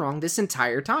your name wrong this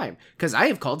entire time? Because I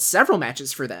have called several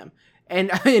matches for them. And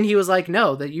he was like,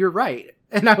 no, that you're right.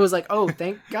 And I was like, oh,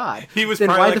 thank God. He was then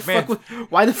probably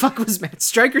why the fuck was Matt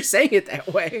Stryker saying it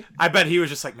that way? I bet he was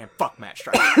just like, man, fuck Matt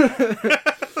Stryker.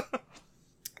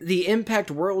 The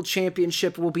Impact World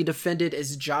Championship will be defended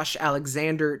as Josh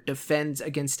Alexander defends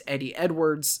against Eddie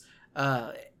Edwards.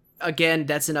 Again,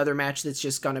 that's another match that's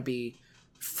just gonna be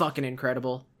fucking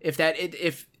incredible. If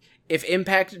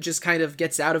Impact just kind of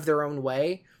gets out of their own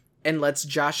way and lets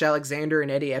Josh Alexander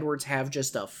and Eddie Edwards have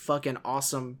just a fucking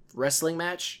awesome wrestling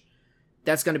match,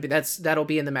 that'll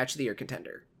be in the Match of the Year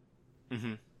contender.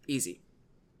 Mm-hmm. Easy.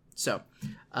 So,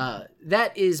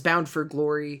 that is Bound for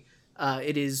Glory.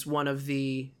 It is one of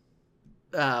the,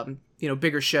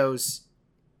 bigger shows.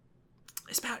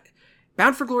 It's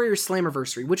Bound for Glory or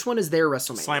Slammiversary. Which one is their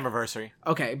WrestleMania? Slammiversary.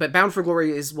 Okay, but Bound for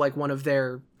Glory is like one of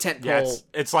their tentpole. Yeah,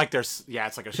 it's like it's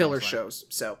like a pillar shows.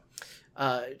 So,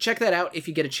 check that out if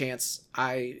you get a chance.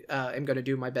 I am going to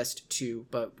do my best to,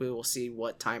 but we will see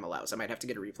what time allows. I might have to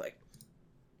get a replay.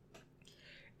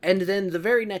 And then the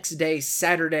very next day,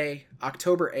 Saturday,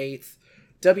 October 8th,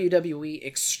 WWE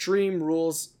Extreme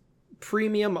Rules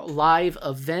Premium Live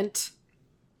Event.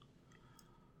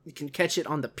 You can catch it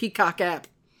on the Peacock app.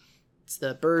 It's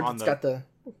the bird. It's got the...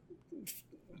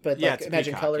 But yeah, like,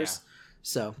 Imagine Peacock, colors. Yeah.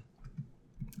 So...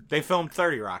 They filmed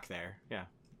 30 Rock there. Yeah.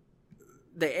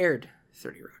 They aired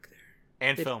 30 Rock there.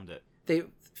 And filmed it. They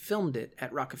filmed it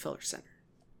at Rockefeller Center.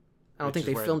 I don't think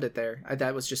they filmed it there.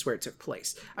 That was just where it took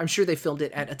place. I'm sure they filmed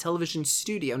it at a television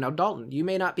studio. Now, Dalton, you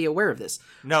may not be aware of this.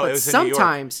 No, but it was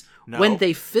sometimes in New York. When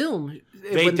they film...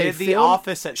 They did the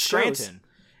office at Scranton.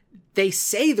 They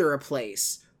say they're a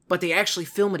place, but they actually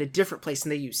film at a different place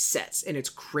and they use sets. And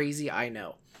it's crazy, I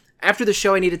know. After the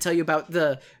show, I need to tell you about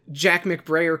the Jack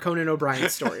McBrayer Conan O'Brien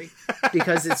story.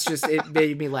 Because it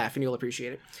made me laugh and you'll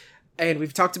appreciate it. And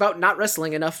we've talked about not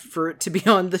wrestling enough for it to be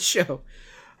on the show.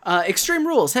 Extreme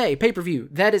Rules, hey, pay-per-view,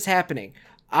 that is happening.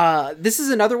 This is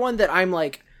another one that I'm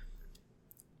like,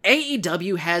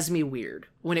 AEW has me weird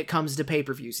when it comes to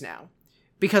pay-per-views now.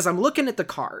 Because I'm looking at the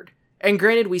card, and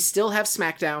granted, we still have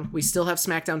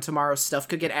SmackDown tomorrow, stuff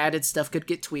could get added, stuff could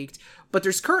get tweaked, but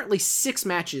there's currently 6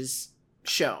 matches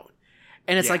shown.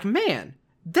 And it's like, man,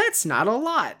 that's not a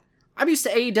lot. I'm used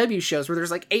to AEW shows where there's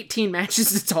like 18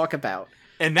 matches to talk about.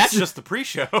 And that's just the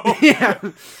pre-show. Yeah.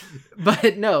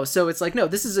 But no, so it's like, no,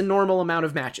 this is a normal amount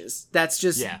of matches. That's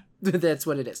just, that's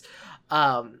what it is.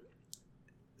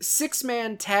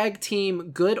 6-man tag team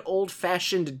good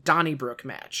old-fashioned Donnybrook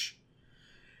match.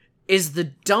 is the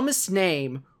dumbest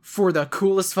name for the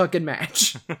coolest fucking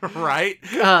match. Right?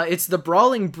 It's the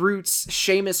Brawling Brutes,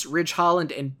 Sheamus, Ridge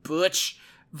Holland, and Butch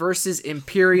versus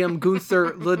Imperium,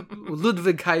 Gunther,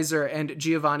 Ludwig Kaiser, and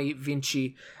Giovanni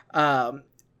Vinci. I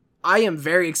am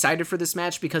very excited for this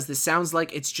match because this sounds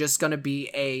like it's just going to be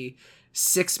a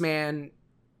 6-man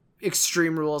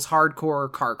Extreme Rules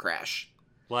hardcore car crash.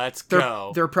 Let's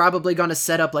go. They're probably going to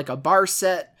set up like a bar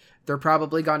set. They're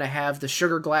probably going to have the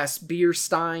sugar glass beer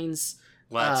steins.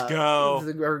 Let's go.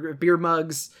 Or beer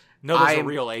mugs. No, there's a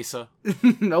real Asa.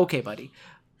 Okay, buddy.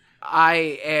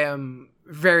 I am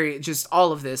just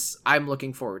all of this I'm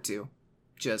looking forward to.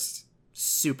 Just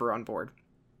super on board.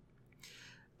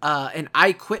 An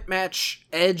I Quit match,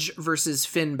 Edge versus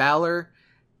Finn Balor.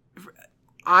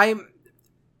 I'm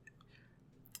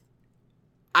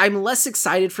less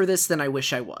excited for this than I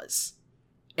wish I was.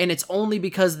 And it's only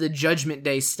because the Judgment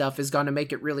Day stuff is going to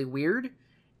make it really weird.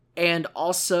 And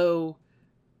also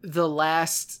the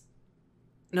last...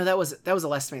 No, that was the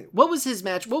last match. What was his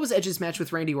match? What was Edge's match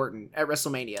with Randy Orton at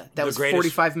WrestleMania? That was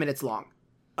 45 minutes long.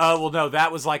 Well, no,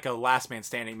 that was like a last man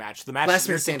standing match. The match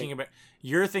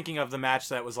you're thinking of the match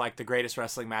that was like the greatest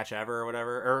wrestling match ever or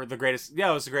whatever, or the greatest. Yeah,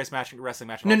 it was the greatest wrestling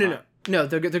match. No.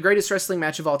 The greatest wrestling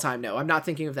match of all time. No, I'm not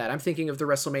thinking of that. I'm thinking of the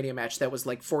WrestleMania match that was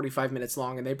like 45 minutes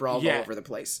long and they brawled all over the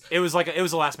place. It was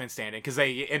a last man standing because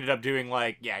they ended up doing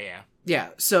like yeah.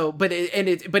 So, but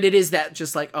it is that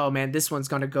just like, oh man, this one's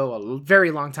gonna go a very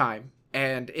long time,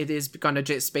 and it is gonna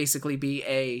just basically be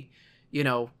a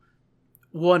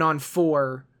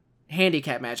 1-on-4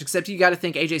 handicap match, except you got to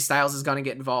think AJ Styles is going to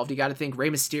get involved. You got to think Rey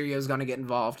Mysterio is going to get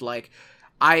involved. Like,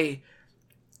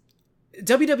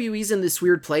 WWE's in this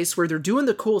weird place where they're doing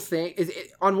the cool thing.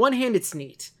 On one hand, it's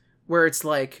neat, where it's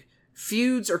like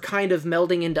feuds are kind of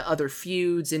melding into other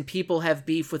feuds and people have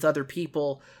beef with other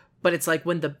people. But it's like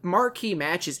when the marquee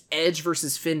match is Edge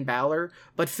versus Finn Balor,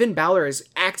 but Finn Balor is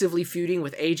actively feuding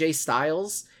with AJ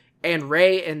Styles and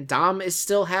Rey and Dom is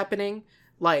still happening.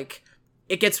 Like,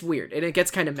 it gets weird and it gets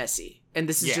kind of messy. And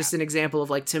this is just an example of,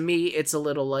 like, to me, it's a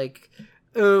little like,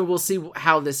 we'll see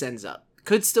how this ends up.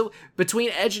 Could still, between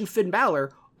Edge and Finn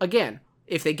Balor, again,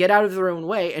 if they get out of their own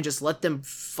way and just let them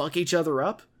fuck each other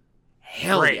up,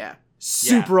 hell yeah.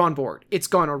 Super on board. It's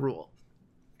gonna rule.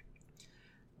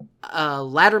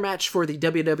 Ladder match for the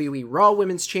WWE Raw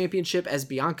Women's Championship as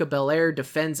Bianca Belair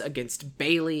defends against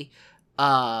Bayley.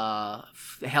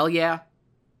 Hell yeah.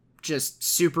 Just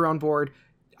super on board.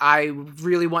 I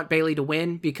really want Bayley to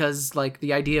win because, like,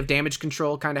 the idea of Damage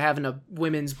Control kind of having a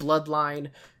women's bloodline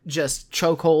just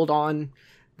chokehold on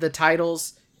the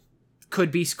titles could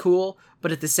be cool.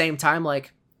 But at the same time,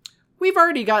 like, we've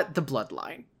already got the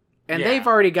bloodline. And they've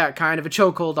already got kind of a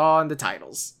chokehold on the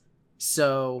titles.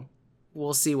 So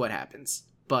we'll see what happens.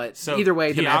 But either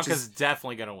way, the match is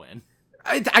definitely going to win.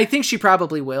 I think she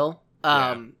probably will.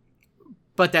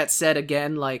 But that said,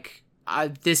 again, like,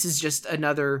 this is just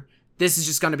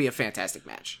going to be a fantastic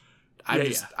match.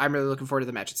 I'm really looking forward to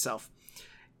the match itself.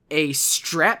 A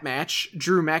strap match,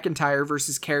 Drew McIntyre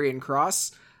versus Karrion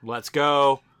Kross. Let's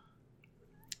go.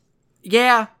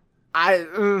 Yeah,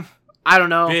 I don't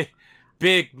know.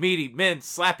 Big meaty men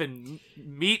slapping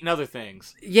meat and other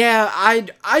things. Yeah,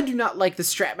 I do not like the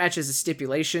strap match as a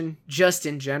stipulation, just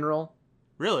in general.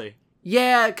 Really?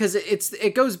 Yeah, because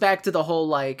it goes back to the whole,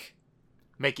 like,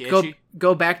 make you itchy?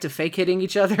 Go back to fake hitting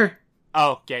each other.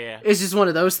 Oh, yeah. It's just one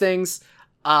of those things.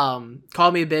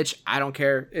 Call me a bitch. I don't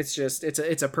care. It's just,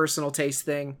 it's a personal taste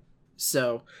thing.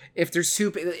 So if there's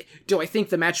do I think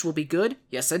the match will be good?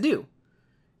 Yes, I do.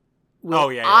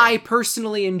 I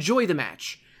personally enjoy the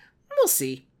match? We'll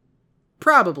see.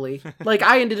 Probably. Like,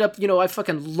 I ended up, I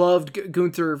fucking loved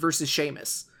Gunther versus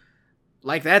Sheamus.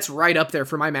 Like, that's right up there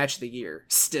for my match of the year.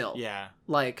 Still. Yeah.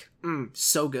 Like,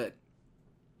 so good.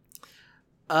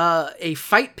 A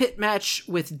fight pit match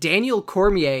with Daniel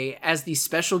Cormier as the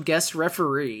special guest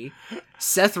referee.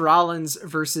 Seth Rollins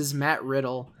versus Matt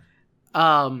Riddle.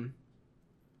 I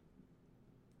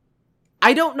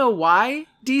don't know why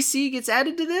DC gets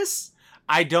added to this.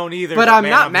 I don't either. But I'm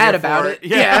not mad about it.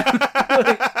 Yeah.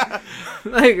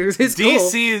 like, it's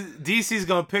DC's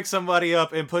gonna pick somebody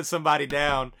up and put somebody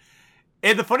down.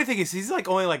 And the funny thing is, he's like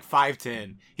only like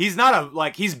 5'10". He's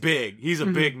not he's big. He's a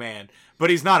big man, but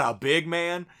he's not a big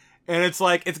man. And it's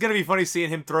like, it's going to be funny seeing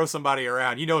him throw somebody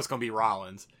around. You know it's going to be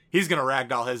Rollins. He's going to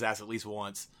ragdoll his ass at least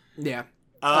once. Yeah.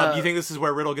 You think this is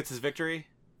where Riddle gets his victory?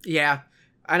 Yeah.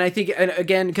 And I think, and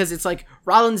again, because it's like,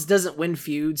 Rollins doesn't win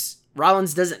feuds.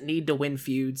 Rollins doesn't need to win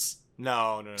feuds.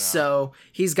 No. So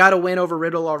he's got to win over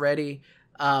Riddle already.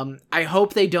 I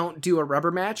hope they don't do a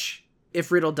rubber match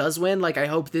if Riddle does win. Like, I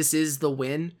hope this is the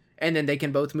win. And then they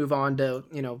can both move on to,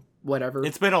 whatever.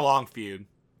 It's been a long feud.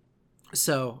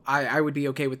 So I would be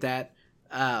okay with that.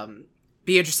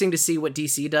 Be interesting to see what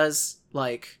DC does,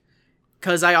 like,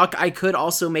 because I could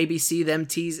also maybe see them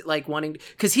tease, like, wanting,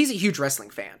 because he's a huge wrestling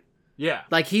fan. Yeah.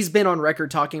 Like, he's been on record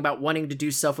talking about wanting to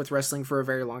do stuff with wrestling for a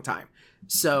very long time.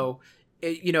 So,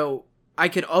 I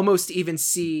could almost even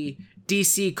see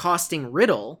DC costing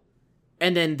Riddle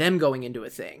and then them going into a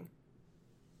thing.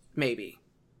 Maybe.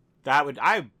 That would,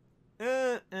 I'm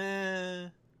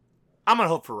gonna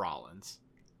hope for Rollins.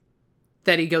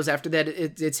 That he goes after that,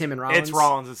 it's him and Rollins? It's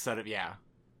Rollins instead of, yeah.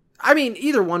 I mean,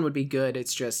 either one would be good.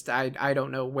 It's just, I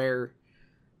don't know where,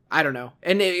 I don't know.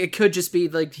 And it could just be,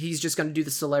 like, he's just gonna do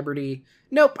the celebrity,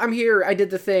 nope, I'm here, I did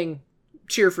the thing,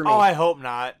 cheer for me. Oh, I hope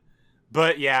not.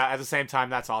 But, yeah, at the same time,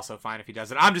 that's also fine if he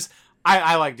doesn't.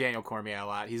 I like Daniel Cormier a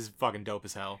lot. He's fucking dope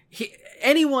as hell.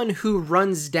 Anyone who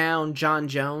runs down John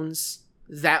Jones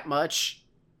that much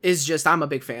is just, I'm a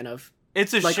big fan of.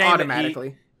 It's a like, shame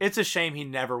automatically. It's a shame he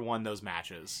never won those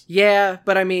matches. Yeah,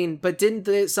 but I mean,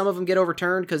 didn't some of them get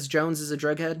overturned because Jones is a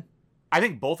drughead? I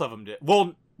think both of them did.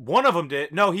 Well, one of them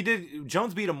did. No, he did.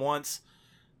 Jones beat him once,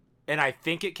 and I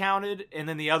think it counted. And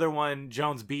then the other one,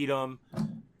 Jones beat him,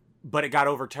 but it got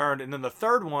overturned. And then the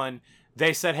third one,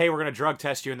 they said, "Hey, we're gonna drug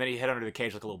test you," and then he hid under the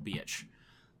cage like a little bitch.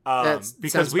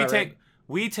 Because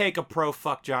we take a pro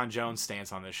fuck John Jones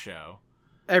stance on this show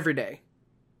every day,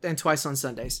 and twice on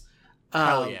Sundays.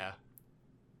 Hell yeah.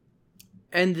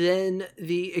 And then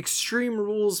the Extreme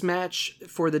Rules match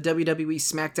for the WWE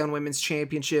SmackDown Women's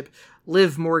Championship,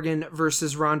 Liv Morgan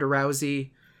versus Ronda Rousey.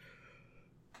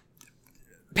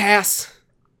 Pass.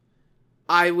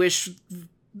 I wish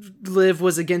Liv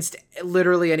was against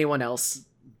literally anyone else.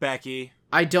 Becky.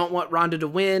 I don't want Ronda to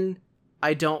win.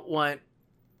 I don't want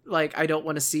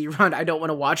to see Ronda. I don't want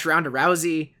to watch Ronda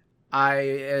Rousey.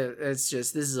 It's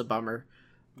just, this is a bummer.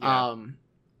 Yeah.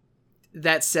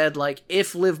 That said, like,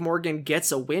 if Liv Morgan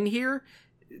gets a win here,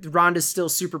 Ronda's still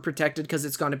super protected because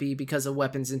it's going to be because of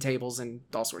weapons and tables and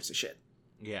all sorts of shit.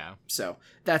 Yeah. So,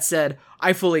 that said,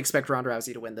 I fully expect Ronda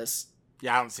Rousey to win this.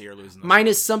 Yeah, I don't see her losing this.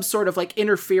 Minus some sort of, like,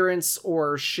 interference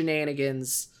or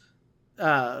shenanigans.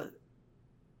 I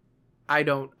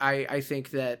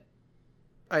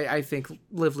think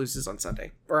Liv loses on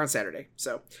Sunday. Or on Saturday.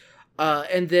 So,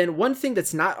 and then one thing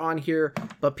that's not on here,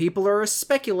 but people are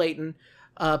speculating...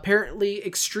 apparently,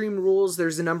 Extreme Rules,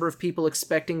 there's a number of people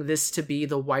expecting this to be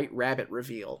the White Rabbit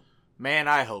reveal. Man,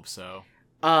 I hope so.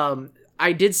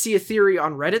 I did see a theory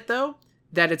on Reddit, though,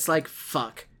 that it's like,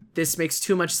 fuck, this makes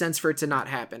too much sense for it to not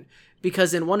happen.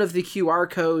 Because in one of the QR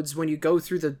codes, when you go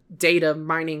through the data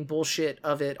mining bullshit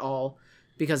of it all,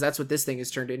 because that's what this thing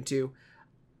is turned into,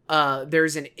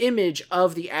 there's an image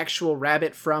of the actual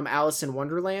rabbit from Alice in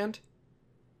Wonderland,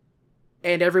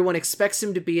 and everyone expects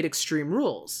him to be at Extreme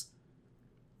Rules.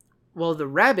 Well, the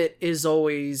rabbit is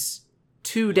always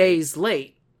 2 days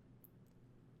late.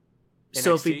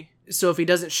 NXT? So if he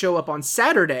doesn't show up on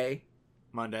Saturday,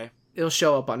 Monday, he'll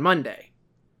show up on Monday.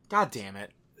 God damn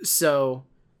it. So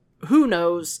who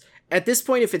knows? At this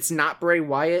point, if it's not Bray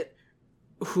Wyatt,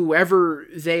 whoever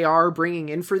they are bringing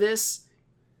in for this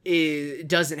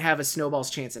doesn't have a snowball's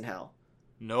chance in hell.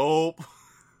 Nope.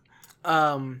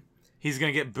 He's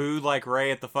gonna get booed like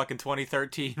Ray at the fucking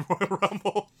 2013 Royal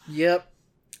Rumble. Yep.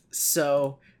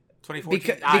 So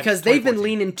 2014 because they've been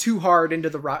leaning too hard into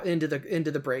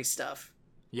the Bray stuff.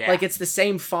 Yeah. Like, it's the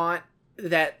same font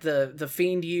that the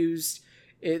Fiend used.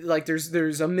 Like,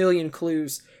 there's a million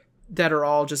clues that are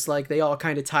all just like, they all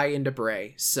kind of tie into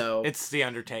Bray. So it's the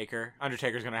Undertaker.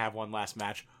 Undertaker's gonna have one last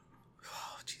match.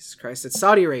 Oh, Jesus Christ! It's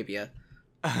Saudi Arabia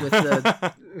with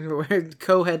the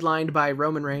co-headlined by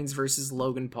Roman Reigns versus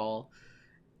Logan Paul.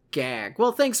 Gag.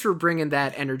 Well, thanks for bringing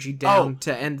that energy down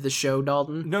to end the show,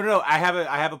 Dalton. No. I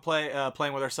have a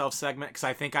playing with ourselves segment because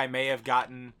I think I may have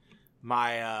gotten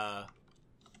my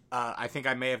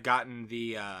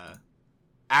the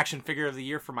action figure of the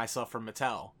year for myself from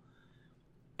Mattel,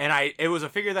 and it was a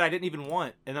figure that I didn't even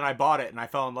want, and then I bought it and I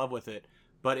fell in love with it.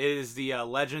 But it is the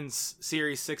Legends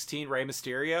Series 16 Rey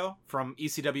Mysterio from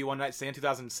ECW One Night Stand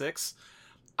 2006.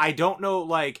 I don't know,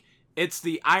 like. It's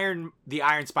the Iron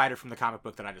Spider from the comic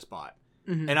book that I just bought.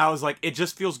 Mm-hmm. And I was like, it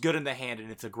just feels good in the hand, and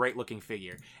it's a great looking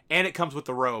figure. And it comes with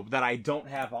the robe that I don't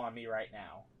have on me right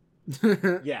now.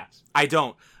 Yeah, I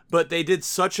don't. But they did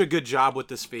such a good job with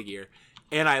this figure,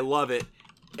 and I love it.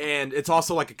 And it's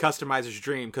also like a customizer's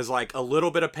dream, because like a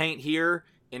little bit of paint here,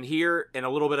 and a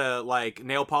little bit of like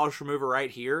nail polish remover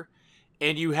right here,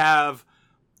 and you have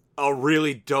a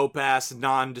really dope-ass,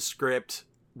 nondescript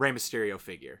Rey Mysterio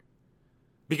figure.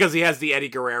 Because he has the Eddie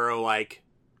Guerrero, like...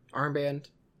 armband.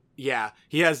 Yeah,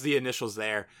 he has the initials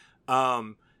there.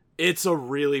 It's a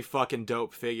really fucking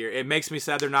dope figure. It makes me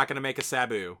sad they're not going to make a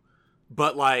Sabu.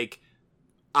 But, like,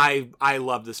 I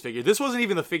love this figure. This wasn't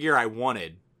even the figure I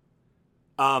wanted.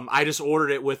 I just ordered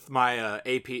it with my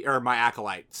AP or my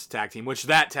Acolytes tag team, which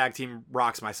that tag team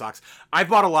rocks my socks. I've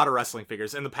bought a lot of wrestling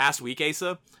figures in the past week,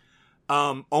 Asa.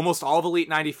 Almost all of Elite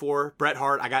 94, Bret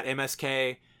Hart. I got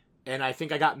MSK, and I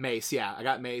think I got Mace. Yeah, I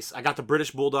got Mace. I got the British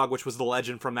Bulldog, which was the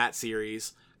legend from that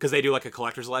series because they do like a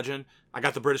collector's legend. I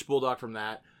got the British Bulldog from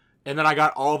that, and then I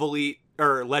got all of Elite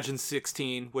or Legend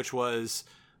 16, which was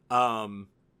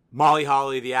Molly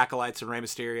Holly, the Acolytes, and Rey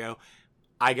Mysterio.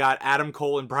 I got Adam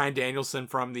Cole and Bryan Danielson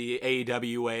from the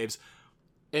AEW waves.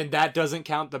 And that doesn't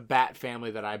count the Bat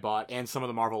family that I bought and some of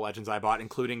the Marvel Legends I bought,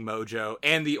 including Mojo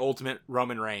and the Ultimate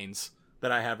Roman Reigns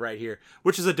that I have right here,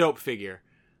 which is a dope figure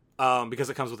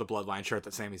because it comes with a Bloodline shirt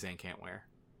that Sami Zayn can't wear.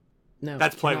 No,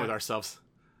 that's playing with ourselves.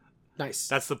 Nice.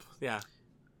 That's the, yeah.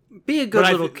 Be a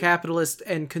good little capitalist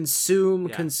and consume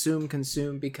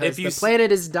because the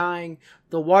planet is dying,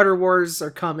 the water wars are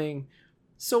coming,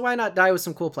 so why not die with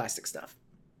some cool plastic stuff?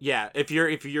 Yeah, if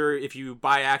you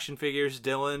buy action figures,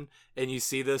 Dylan, and you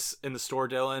see this in the store,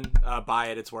 Dylan, buy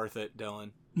it. It's worth it,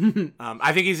 Dylan.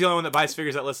 I think he's the only one that buys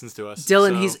figures that listens to us.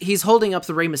 Dylan, so. he's holding up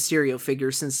the Rey Mysterio figure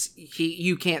since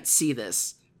you can't see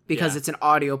this because it's an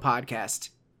audio podcast.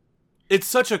 It's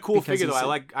such a cool figure though.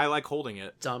 I like holding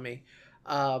it. Dummy.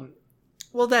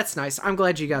 Well, that's nice. I'm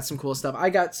glad you got some cool stuff.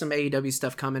 I got some AEW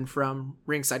stuff coming from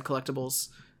Ringside Collectibles.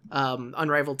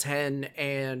 Unrivaled 10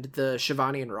 and the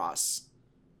Shivani and Ross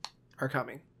are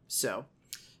coming, so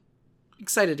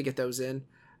excited to get those in.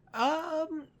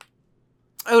 And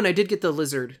I did get the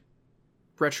Lizard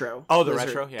retro. Oh, the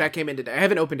retro, yeah, that came in today. I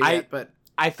haven't opened it yet, but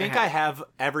I think I have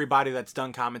everybody that's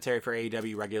done commentary for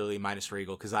AEW regularly minus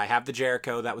Regal, because I have the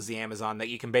Jericho that was the Amazon that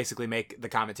you can basically make the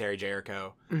commentary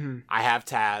Jericho. Mm-hmm. I have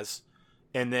Taz,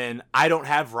 and then I don't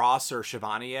have Ross or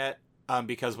Shivani yet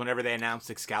because whenever they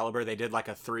announced Excalibur, they did like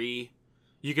a 3.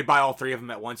 You could buy all 3 of them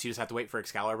at once. You just have to wait for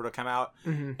Excalibur to come out.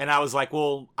 Mm-hmm. And I was like,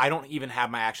 well, I don't even have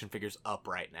my action figures up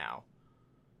right now.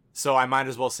 So I might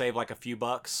as well save like a few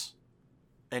bucks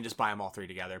and just buy them all 3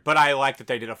 together. But I like that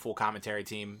they did a full commentary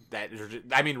team.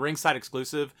 Ringside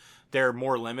exclusive. They're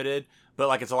more limited, but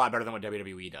like it's a lot better than what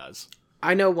WWE does.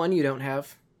 I know one you don't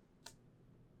have.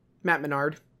 Matt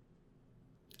Menard.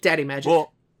 Daddy Magic.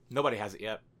 Well, nobody has it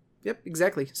yet. Yep,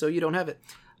 exactly. So you don't have it.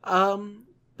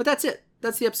 But that's it.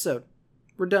 That's the episode.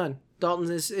 We're done. Dalton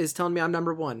is telling me I'm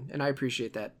number 1, and I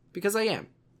appreciate that. Because I am.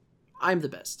 I'm the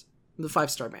best. I'm the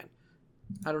 5-star man.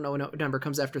 I don't know what number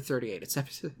comes after 38.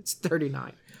 It's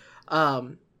 39.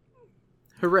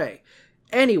 Hooray.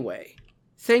 Anyway,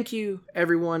 thank you,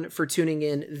 everyone, for tuning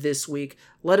in this week.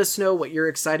 Let us know what you're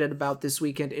excited about this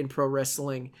weekend in pro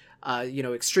wrestling.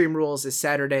 Extreme Rules is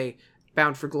Saturday.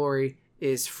 Bound for Glory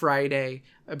is Friday.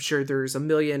 I'm sure there's a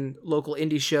million local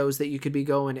indie shows that you could be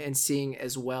going and seeing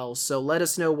as well. So let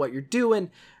us know what you're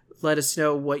doing. Let us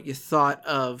know what you thought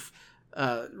of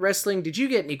wrestling. Did you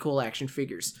get any cool action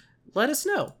figures? Let us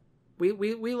know. We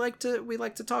like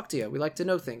to talk to you. We like to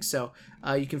know things. So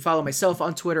you can follow myself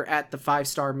on Twitter at the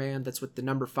 5-star man. That's with the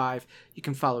number 5. You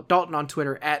can follow Dalton on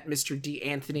Twitter at Mr. D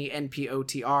Anthony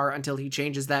NPOTR until he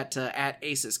changes that to at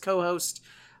Ace's co-host.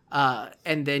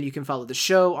 And then you can follow the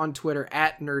show on Twitter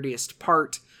at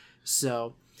NerdiestPart.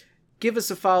 So give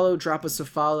us a follow, drop us a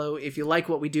follow. If you like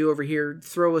what we do over here,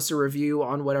 throw us a review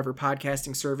on whatever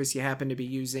podcasting service you happen to be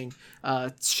using.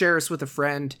 Share us with a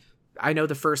friend. I know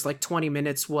the first 20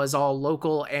 minutes was all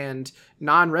local and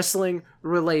non-wrestling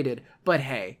related, but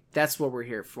hey, that's what we're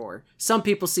here for. Some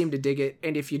people seem to dig it,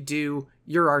 and if you do,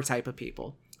 you're our type of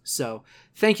people. So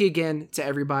thank you again to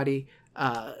everybody.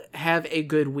 Have a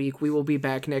good week. We will be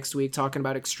back next week talking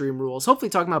about Extreme Rules. Hopefully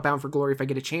talking about Bound for Glory if I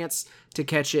get a chance to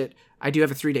catch it. I do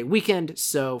have a 3-day weekend,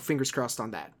 so fingers crossed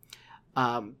on that.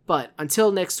 But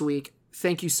until next week,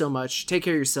 thank you so much. Take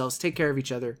care of yourselves. Take care of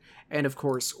each other. And of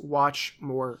course, watch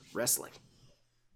more wrestling.